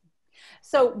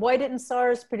 So why didn't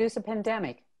SARS produce a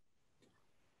pandemic?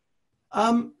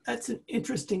 That's an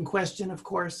interesting question, of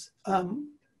course. And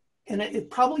it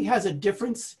probably has a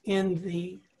difference in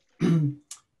the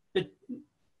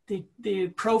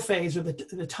prophase, or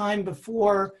the time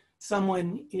before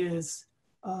someone is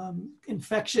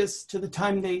infectious to the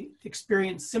time they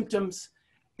experience symptoms.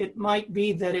 It might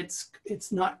be that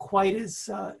it's not quite as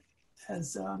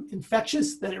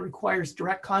infectious, that it requires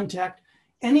direct contact.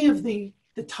 Any of the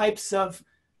types of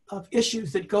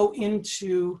issues that go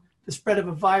into the spread of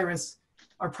a virus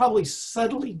are probably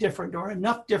subtly different, or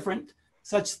enough different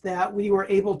such that we were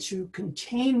able to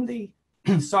contain the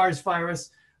SARS virus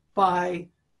by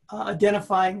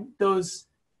identifying those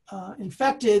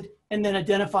infected and then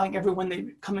identifying everyone they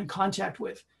come in contact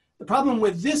with. The problem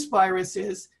with this virus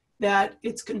is that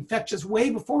it's infectious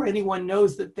way before anyone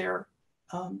knows that they're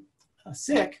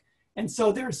sick. And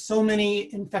so there's so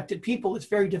many infected people, it's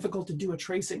very difficult to do a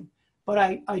tracing. But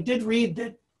I did read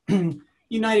that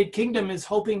United Kingdom is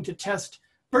hoping to test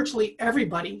virtually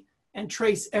everybody and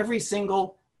trace every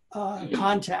single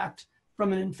contact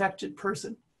from an infected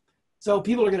person. So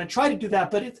people are going to try to do that,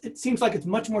 but it seems like it's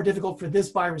much more difficult for this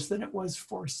virus than it was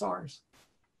for SARS.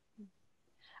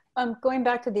 Going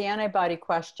back to the antibody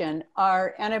question,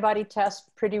 are antibody tests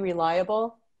pretty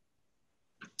reliable?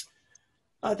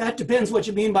 That depends what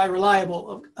you mean by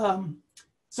reliable.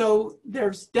 So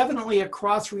there's definitely a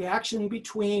cross-reaction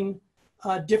between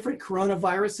different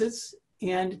coronaviruses,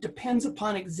 and it depends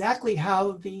upon exactly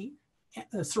how the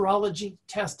serology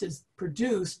test is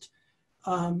produced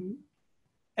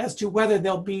as to whether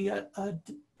there'll be a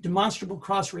demonstrable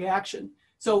cross-reaction.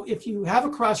 So if you have a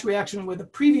cross-reaction with a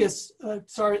previous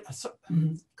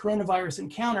coronavirus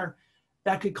encounter,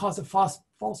 that could cause a false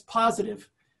positive.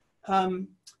 And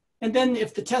then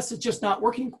if the test is just not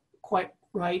working quite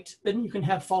right, then you can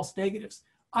have false negatives.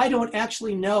 I don't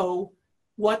actually know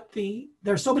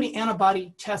there are so many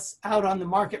antibody tests out on the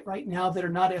market right now that are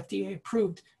not FDA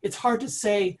approved. It's hard to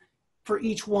say for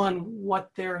each one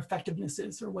what their effectiveness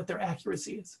is or what their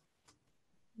accuracy is.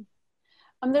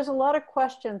 There's a lot of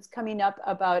questions coming up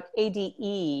about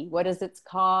ADE. What is its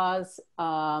cause?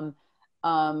 What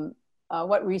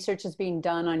research is being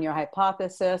done on your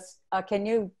hypothesis? Can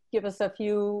you give us a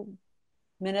few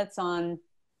minutes on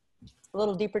a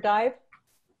little deeper dive?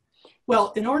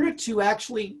 Well, in order to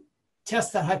actually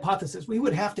test that hypothesis, we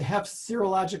would have to have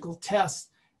serological tests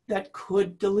that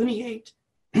could delineate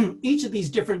each of these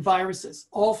different viruses,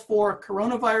 all 4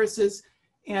 coronaviruses,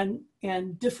 and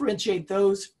differentiate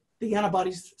those, the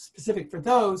antibodies specific for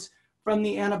those, from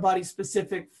the antibodies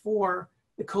specific for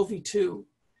the CoV-2.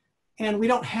 And we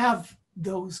don't have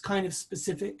those kind of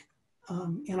specific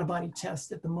antibody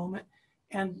tests at the moment.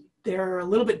 And they're a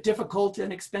little bit difficult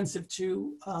and expensive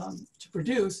to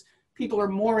produce. People are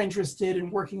more interested in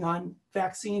working on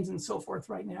vaccines and so forth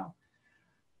right now.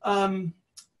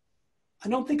 I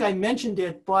don't think I mentioned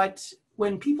it, but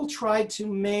when people tried to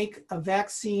make a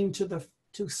vaccine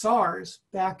to SARS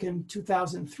back in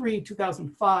 2003,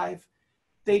 2005,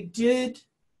 they did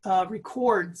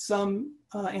record some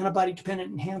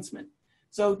antibody-dependent enhancement.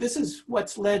 So this is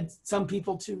what's led some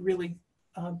people to really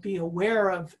be aware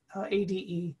of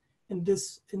ADE in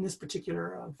this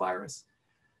particular virus.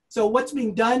 So what's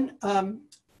being done?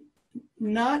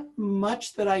 Not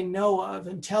much that I know of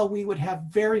until we would have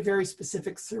very, very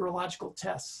specific serological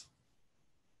tests.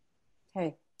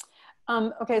 Okay.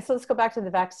 Okay, so let's go back to the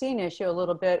vaccine issue a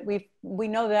little bit. We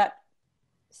know that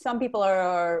some people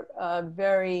are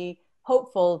very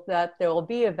hopeful that there will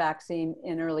be a vaccine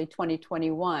in early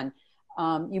 2021.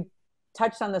 You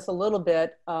touched on this a little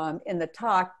bit in the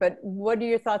talk, but what are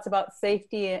your thoughts about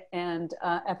safety and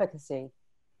efficacy?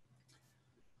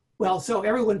 Well, so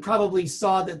everyone probably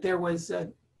saw that there was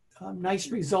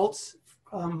nice results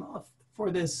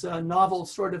for this novel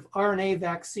sort of RNA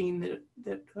vaccine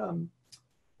that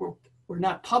were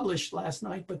not published last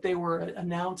night, but they were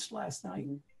announced last night.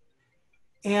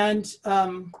 And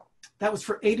that was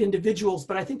for 8 individuals,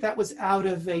 but I think that was out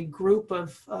of a group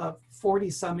of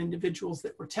 40-some individuals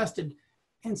that were tested.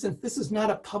 And since this is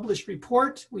not a published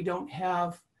report, we don't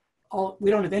have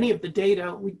any of the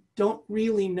data. We don't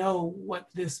really know what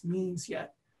this means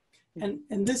yet. And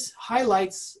this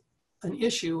highlights an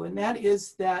issue, and that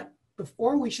is that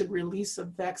before we should release a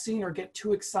vaccine or get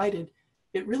too excited,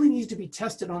 it really needs to be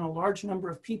tested on a large number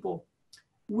of people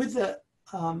with the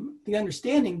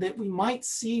understanding that we might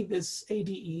see this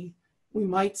ADE, we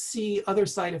might see other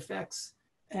side effects.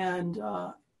 And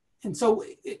so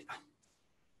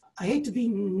I hate to be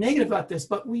negative about this,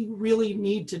 but we really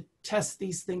need to test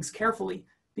these things carefully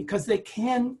because they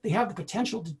have the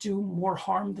potential to do more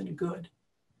harm than good.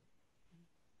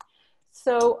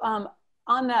 So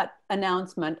on that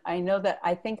announcement,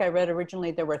 I think I read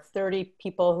originally there were 30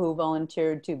 people who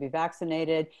volunteered to be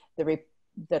vaccinated.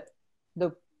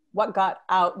 What got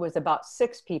out was about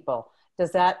 6 people.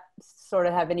 Does that sort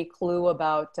of have any clue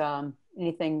about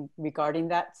anything regarding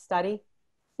that study?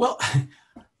 Well,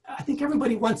 I think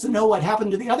everybody wants to know what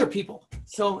happened to the other people.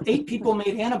 So 8 people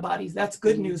made antibodies, that's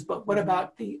good news, but what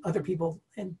about the other people?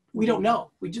 And we don't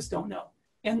know, we just don't know.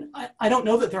 And I don't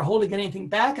know that they're holding anything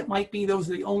back. It might be those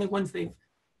are the only ones they've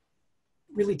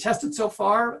really tested so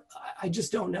far. I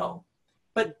just don't know.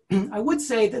 But I would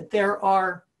say that there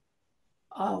are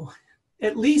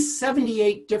at least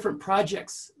 78 different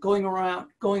projects going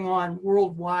on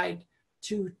worldwide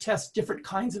to test different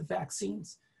kinds of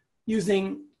vaccines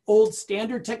using old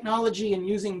standard technology and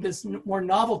using this more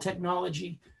novel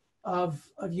technology of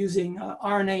using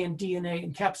RNA and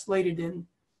DNA encapsulated in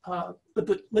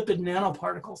lipid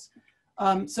nanoparticles.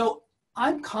 So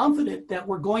I'm confident that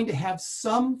we're going to have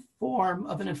some form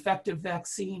of an effective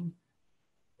vaccine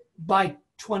by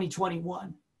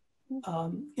 2021.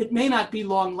 It may not be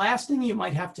long lasting. You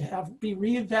might have to be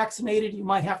re-vaccinated. You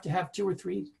might have to have 2 or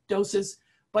 3 doses,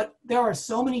 but there are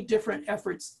so many different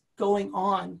efforts going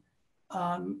on.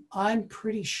 I'm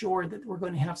pretty sure that we're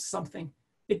going to have something.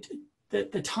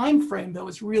 The time frame, though,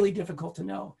 is really difficult to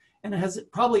know. And as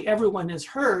probably everyone has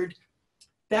heard,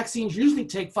 vaccines usually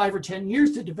take 5 or 10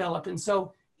 years to develop. And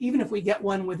so even if we get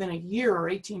one within a year or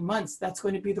 18 months, that's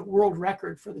going to be the world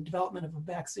record for the development of a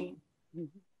vaccine.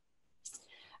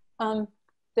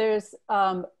 There's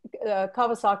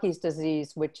Kawasaki's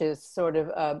disease, which is sort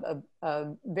of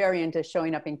a variant is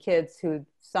showing up in kids who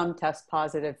some test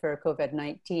positive for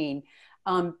COVID-19.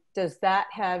 Does that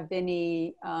have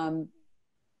any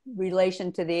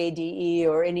relation to the ADE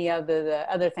or any of the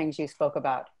other things you spoke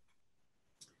about?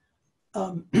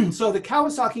 So the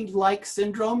Kawasaki-like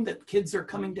syndrome that kids are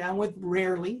coming down with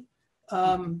rarely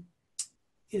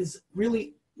is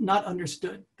really not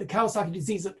understood. The Kawasaki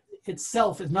disease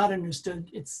itself is not understood.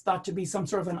 It's thought to be some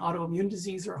sort of an autoimmune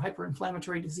disease or a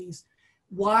hyperinflammatory disease.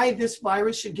 Why this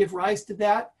virus should give rise to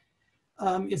that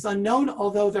is unknown,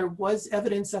 although there was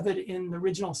evidence of it in the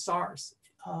original SARS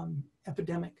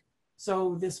epidemic.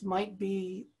 So this might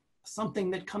be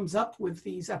something that comes up with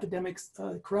these epidemics,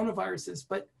 coronaviruses,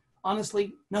 but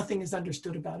honestly, nothing is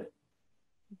understood about it.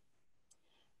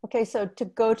 Okay, so to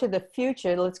go to the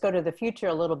future, let's go to the future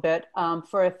a little bit.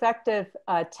 For effective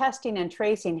testing and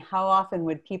tracing, how often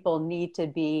would people need to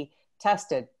be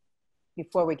tested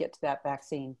before we get to that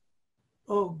vaccine?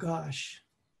 Oh gosh.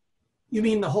 You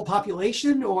mean the whole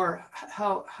population, or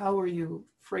how are you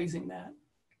phrasing that?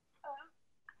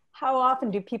 How often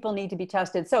do people need to be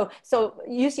tested? So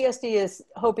UCSD is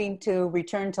hoping to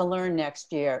return to learn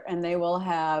next year, and they will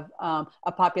have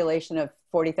a population of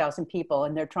 40,000 people,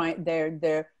 and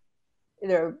they're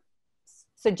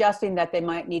suggesting that they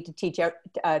might need to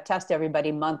test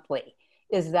everybody monthly.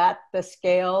 Is that the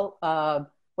scale?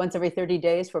 Once every 30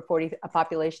 days for a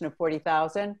population of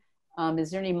 40,000? Is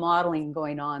there any modeling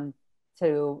going on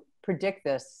to predict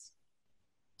this?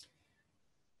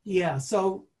 Yeah,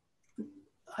 so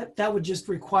that would just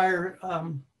require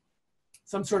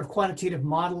some sort of quantitative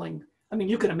modeling. I mean,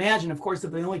 you can imagine, of course,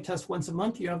 if they only test once a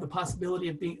month, you have the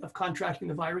possibility of contracting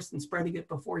the virus and spreading it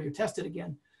before you're tested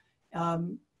again.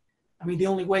 I mean, the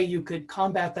only way you could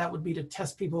combat that would be to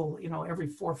test people, you know, every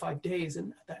 4 or 5 days,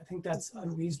 and I think that's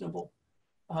unreasonable.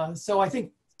 So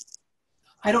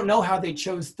I don't know how they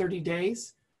chose 30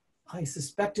 days. I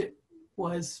suspect it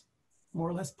was more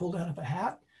or less pulled out of a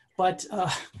hat, but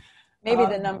maybe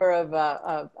the number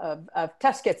of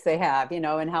test kits they have, you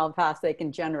know, and how fast they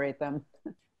can generate them.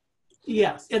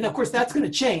 Yes, and of course that's going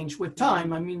to change with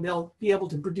time. I mean, they'll be able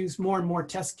to produce more and more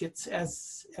test kits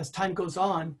as time goes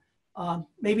on.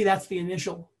 Maybe that's the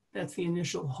initial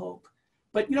hope.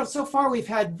 But you know, so far we've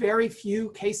had very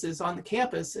few cases on the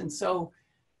campus, and so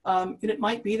it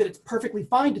might be that it's perfectly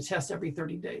fine to test every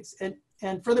 30 days.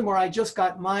 And furthermore, I just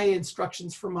got my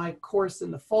instructions for my course in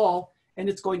the fall, and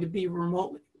it's going to be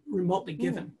remotely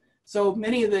given. So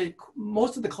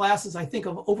most of the classes, I think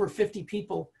of over 50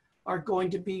 people, are going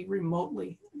to be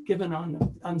remotely given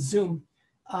on Zoom.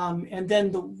 And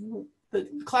then the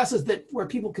classes where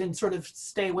people can sort of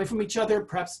stay away from each other,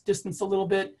 perhaps distance a little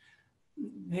bit,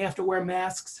 they have to wear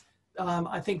masks.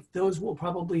 I think those will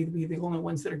probably be the only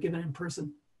ones that are given in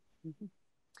person. Mm-hmm.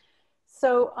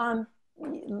 So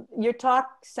your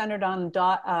talk centered on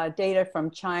data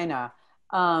from China.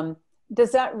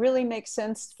 Does that really make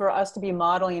sense for us to be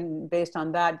modeling based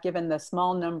on that, given the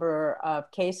small number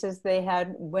of cases they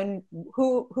had?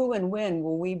 Who and when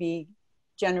will we be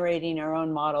generating our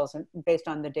own models based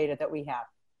on the data that we have?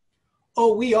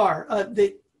 Oh, we are.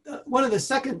 One of the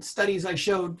second studies I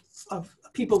showed of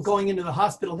people going into the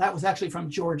hospital, that was actually from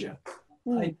Georgia.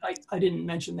 I didn't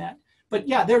mention that. But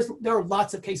yeah, there are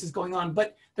lots of cases going on,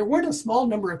 but there weren't a small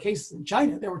number of cases in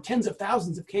China. There were tens of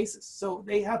thousands of cases. So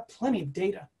they have plenty of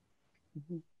data.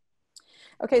 Mm-hmm.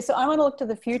 Okay, so I want to look to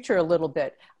the future a little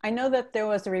bit. I know that there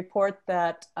was a report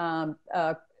that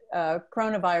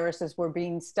coronaviruses were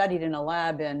being studied in a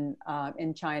lab in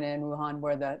China, in Wuhan,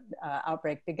 where the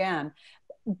outbreak began.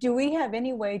 Do we have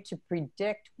any way to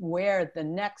predict where the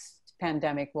next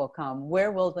pandemic will come?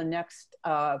 Where will the next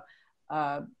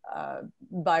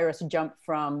virus jump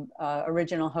from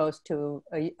original host to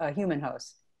a human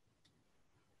host?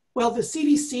 Well, the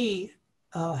CDC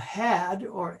had,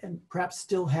 and perhaps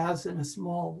still has in a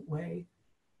small way,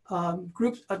 a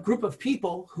group of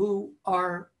people who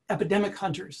are epidemic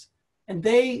hunters. And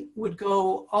they would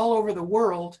go all over the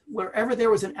world, wherever there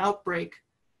was an outbreak,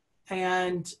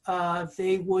 and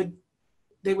they would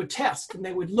test, and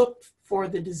they would look for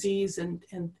the disease, and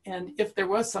if there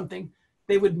was something,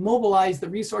 they would mobilize the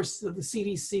resources of the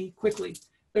CDC quickly.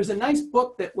 There's a nice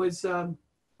book that was, I'll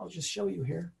just show you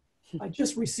here. I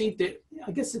just received it.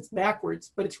 I guess it's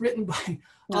backwards, but it's written by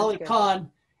Ali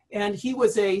Khan, and he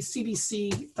was a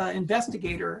CDC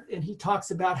investigator, and he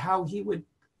talks about how he would,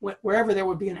 wherever there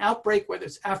would be an outbreak, whether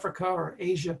it's Africa or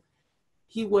Asia,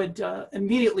 he would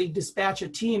immediately dispatch a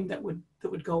team that would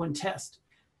go and test.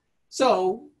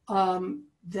 So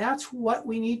that's what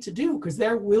we need to do, because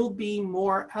there will be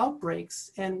more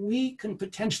outbreaks, and we can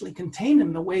potentially contain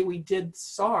them the way we did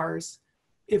SARS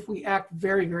if we act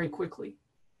very, very quickly.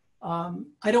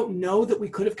 I don't know that we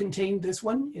could have contained this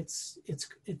one. It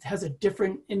has a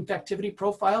different infectivity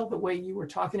profile, the way you were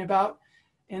talking about.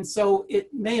 And so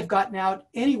it may have gotten out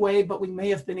anyway, but we may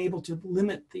have been able to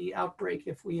limit the outbreak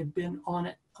if we had been on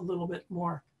it a little bit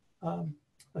more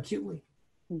acutely.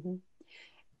 Mm-hmm.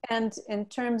 And in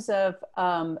terms of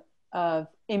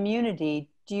immunity,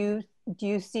 do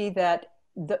you see that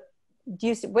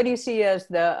what do you see as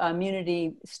the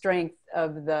immunity strength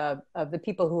of the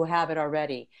people who have it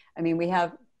already? I mean, we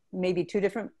have maybe 2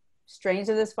 different strains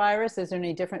of this virus. Is there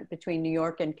any difference between New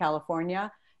York and California?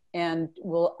 And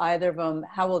will either of them,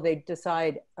 how will they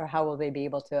decide, or how will they be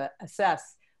able to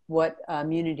assess what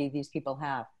immunity these people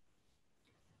have?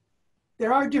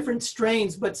 There are different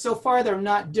strains, but so far they're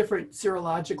not different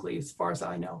serologically, as far as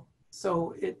I know.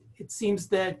 So it seems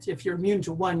that if you're immune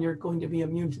to one, you're going to be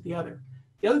immune to the other.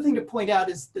 The other thing to point out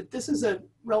is that this is a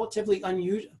relatively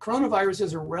unusual,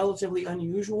 coronaviruses are relatively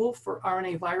unusual for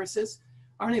RNA viruses.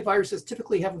 RNA viruses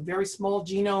typically have a very small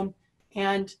genome,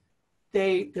 and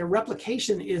their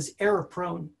replication is error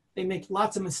prone. They make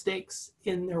lots of mistakes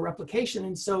in their replication.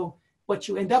 And so what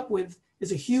you end up with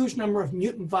is a huge number of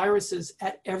mutant viruses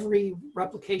at every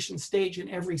replication stage in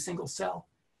every single cell.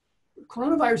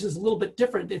 Coronavirus is a little bit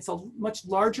different. It's a much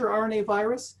larger RNA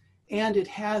virus, and it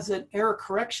has an error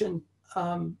correction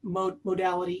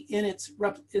modality in its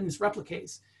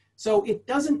replicase. So it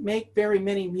doesn't make very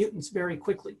many mutants very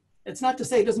quickly. It's not to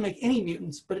say it doesn't make any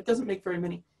mutants, but it doesn't make very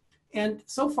many. And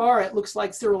so far, it looks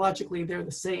like serologically they're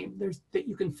the same. That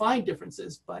you can find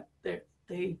differences, but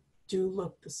they do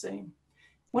look the same.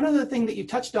 One other thing that you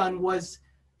touched on was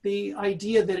the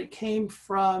idea that it came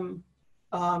from,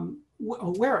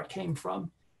 where it came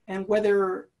from, and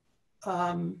whether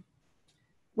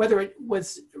it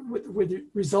was with the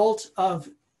result of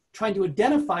trying to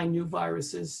identify new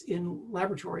viruses in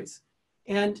laboratories.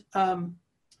 And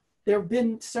there have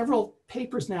been several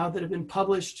papers now that have been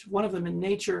published, one of them in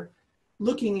Nature,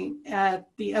 looking at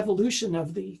the evolution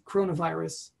of the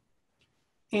coronavirus.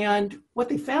 And what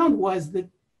they found was that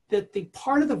the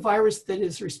part of the virus that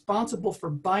is responsible for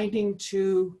binding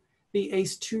to the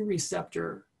ACE2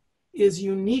 receptor is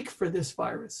unique for this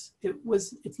virus.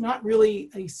 It's not really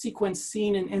a sequence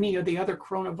seen in any of the other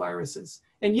coronaviruses.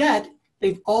 And yet,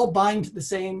 they've all bind to the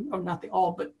same, or not they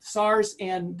all, but SARS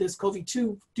and this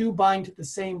CoV-2 do bind to the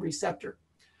same receptor.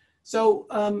 So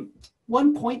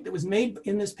one point that was made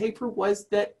in this paper was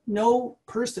that no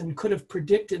person could have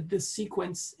predicted this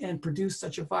sequence and produced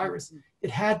such a virus.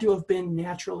 It had to have been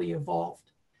naturally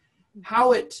evolved.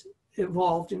 How it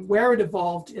evolved and where it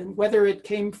evolved and whether it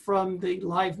came from the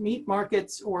live meat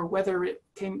markets or whether it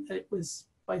was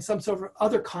by some sort of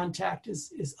other contact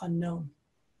is unknown.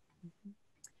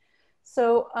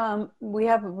 So we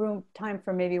have time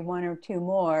for maybe one or two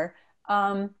more.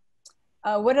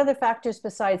 What other factors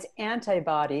besides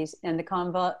antibodies and the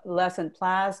convalescent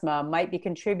plasma might be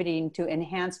contributing to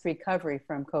enhanced recovery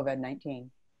from COVID-19?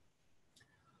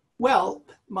 Well,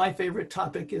 my favorite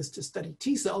topic is to study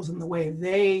T cells and the way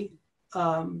they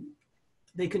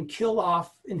can kill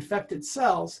off infected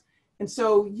cells. And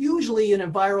so usually in a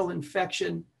viral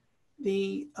infection,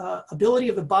 the ability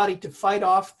of the body to fight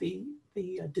off the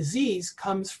disease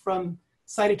comes from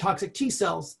cytotoxic T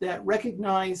cells that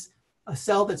recognize a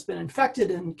cell that's been infected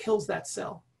and kills that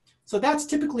cell. So that's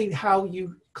typically how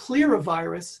you clear a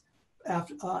virus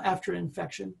after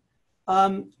infection.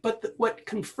 But what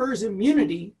confers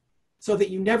immunity so that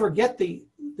you never get the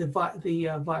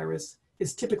virus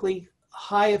is typically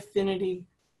high affinity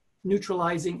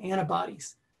neutralizing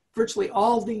antibodies. Virtually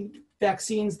all the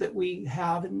vaccines that we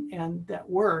have and that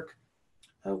work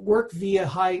via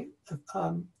high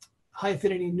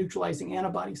affinity neutralizing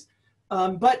antibodies.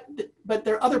 But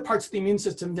there are other parts of the immune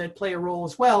system that play a role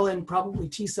as well, and probably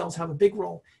T cells have a big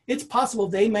role. It's possible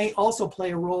they may also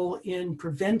play a role in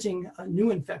preventing a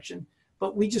new infection,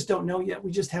 but we just don't know yet.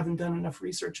 We just haven't done enough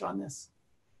research on this.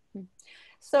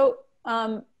 So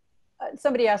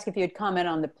somebody asked if you'd comment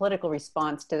on the political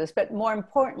response to this, but more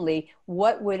importantly,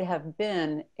 what would have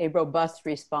been a robust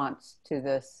response to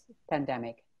this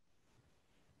pandemic?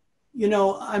 You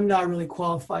know, I'm not really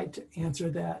qualified to answer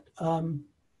that.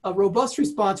 A robust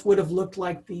response would have looked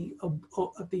like the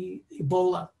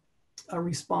Ebola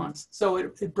response. So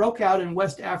it broke out in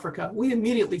West Africa. We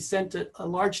immediately sent a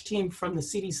large team from the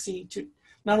CDC to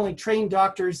not only train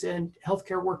doctors and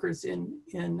healthcare workers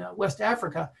in West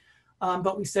Africa,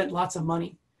 but we sent lots of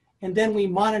money. And then we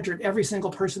monitored every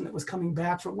single person that was coming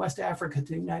back from West Africa to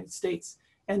the United States.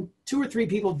 And 2 or 3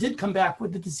 people did come back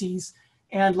with the disease.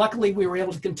 And luckily we were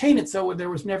able to contain it, so there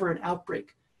was never an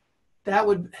outbreak. That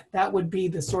would be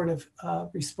the sort of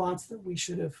response that we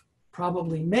should have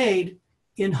probably made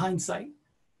in hindsight.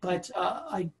 But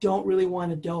I don't really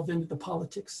want to delve into the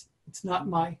politics. It's not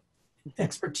my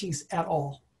expertise at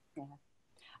all. Yeah.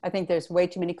 I think there's way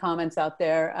too many comments out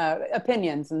there,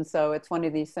 opinions. And so it's one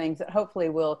of these things that hopefully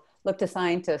we'll look to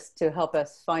scientists to help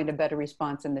us find a better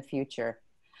response in the future.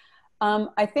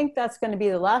 I think that's going to be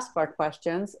the last of our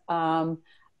questions.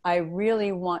 I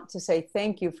really want to say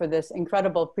thank you for this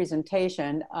incredible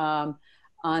presentation on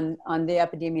the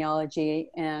epidemiology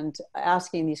and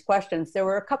asking these questions. There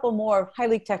were a couple more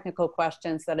highly technical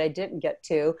questions that I didn't get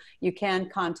to. You can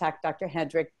contact Dr.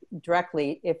 Hedrick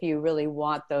directly if you really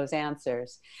want those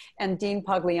answers. And Dean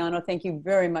Pagliano, thank you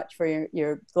very much for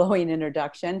your glowing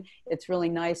introduction. It's really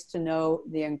nice to know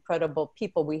the incredible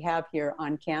people we have here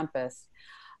on campus.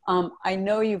 I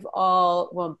know you've all,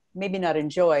 well, maybe not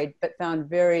enjoyed, but found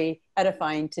very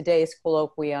edifying today's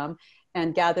colloquium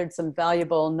and gathered some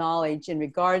valuable knowledge in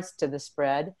regards to the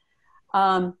spread.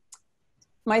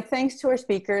 My thanks to our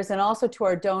speakers and also to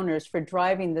our donors for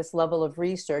driving this level of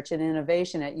research and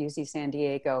innovation at UC San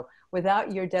Diego.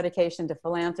 Without your dedication to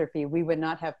philanthropy, we would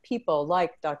not have people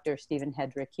like Dr. Stephen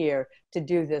Hedrick here to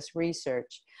do this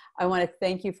research. I want to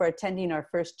thank you for attending our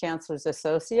first Chancellor's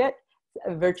Associate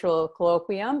virtual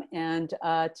colloquium, and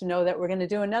to know that we're going to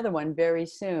do another one very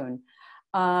soon.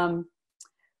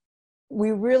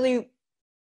 We really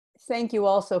thank you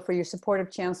also for your support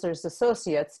of Chancellor's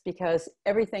Associates, because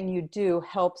everything you do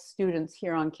helps students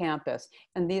here on campus.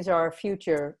 And these are our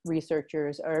future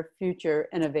researchers, our future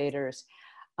innovators.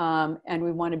 And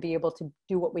we want to be able to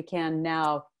do what we can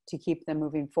now to keep them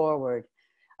moving forward.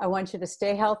 I want you to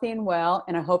stay healthy and well,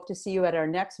 and I hope to see you at our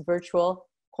next virtual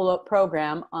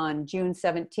program on June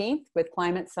 17th with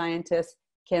climate scientist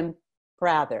Kim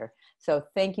Prather. So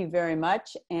thank you very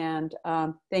much, and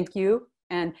thank you.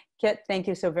 And Kit, thank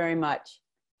you so very much.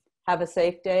 Have a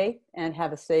safe day and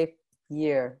have a safe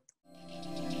year.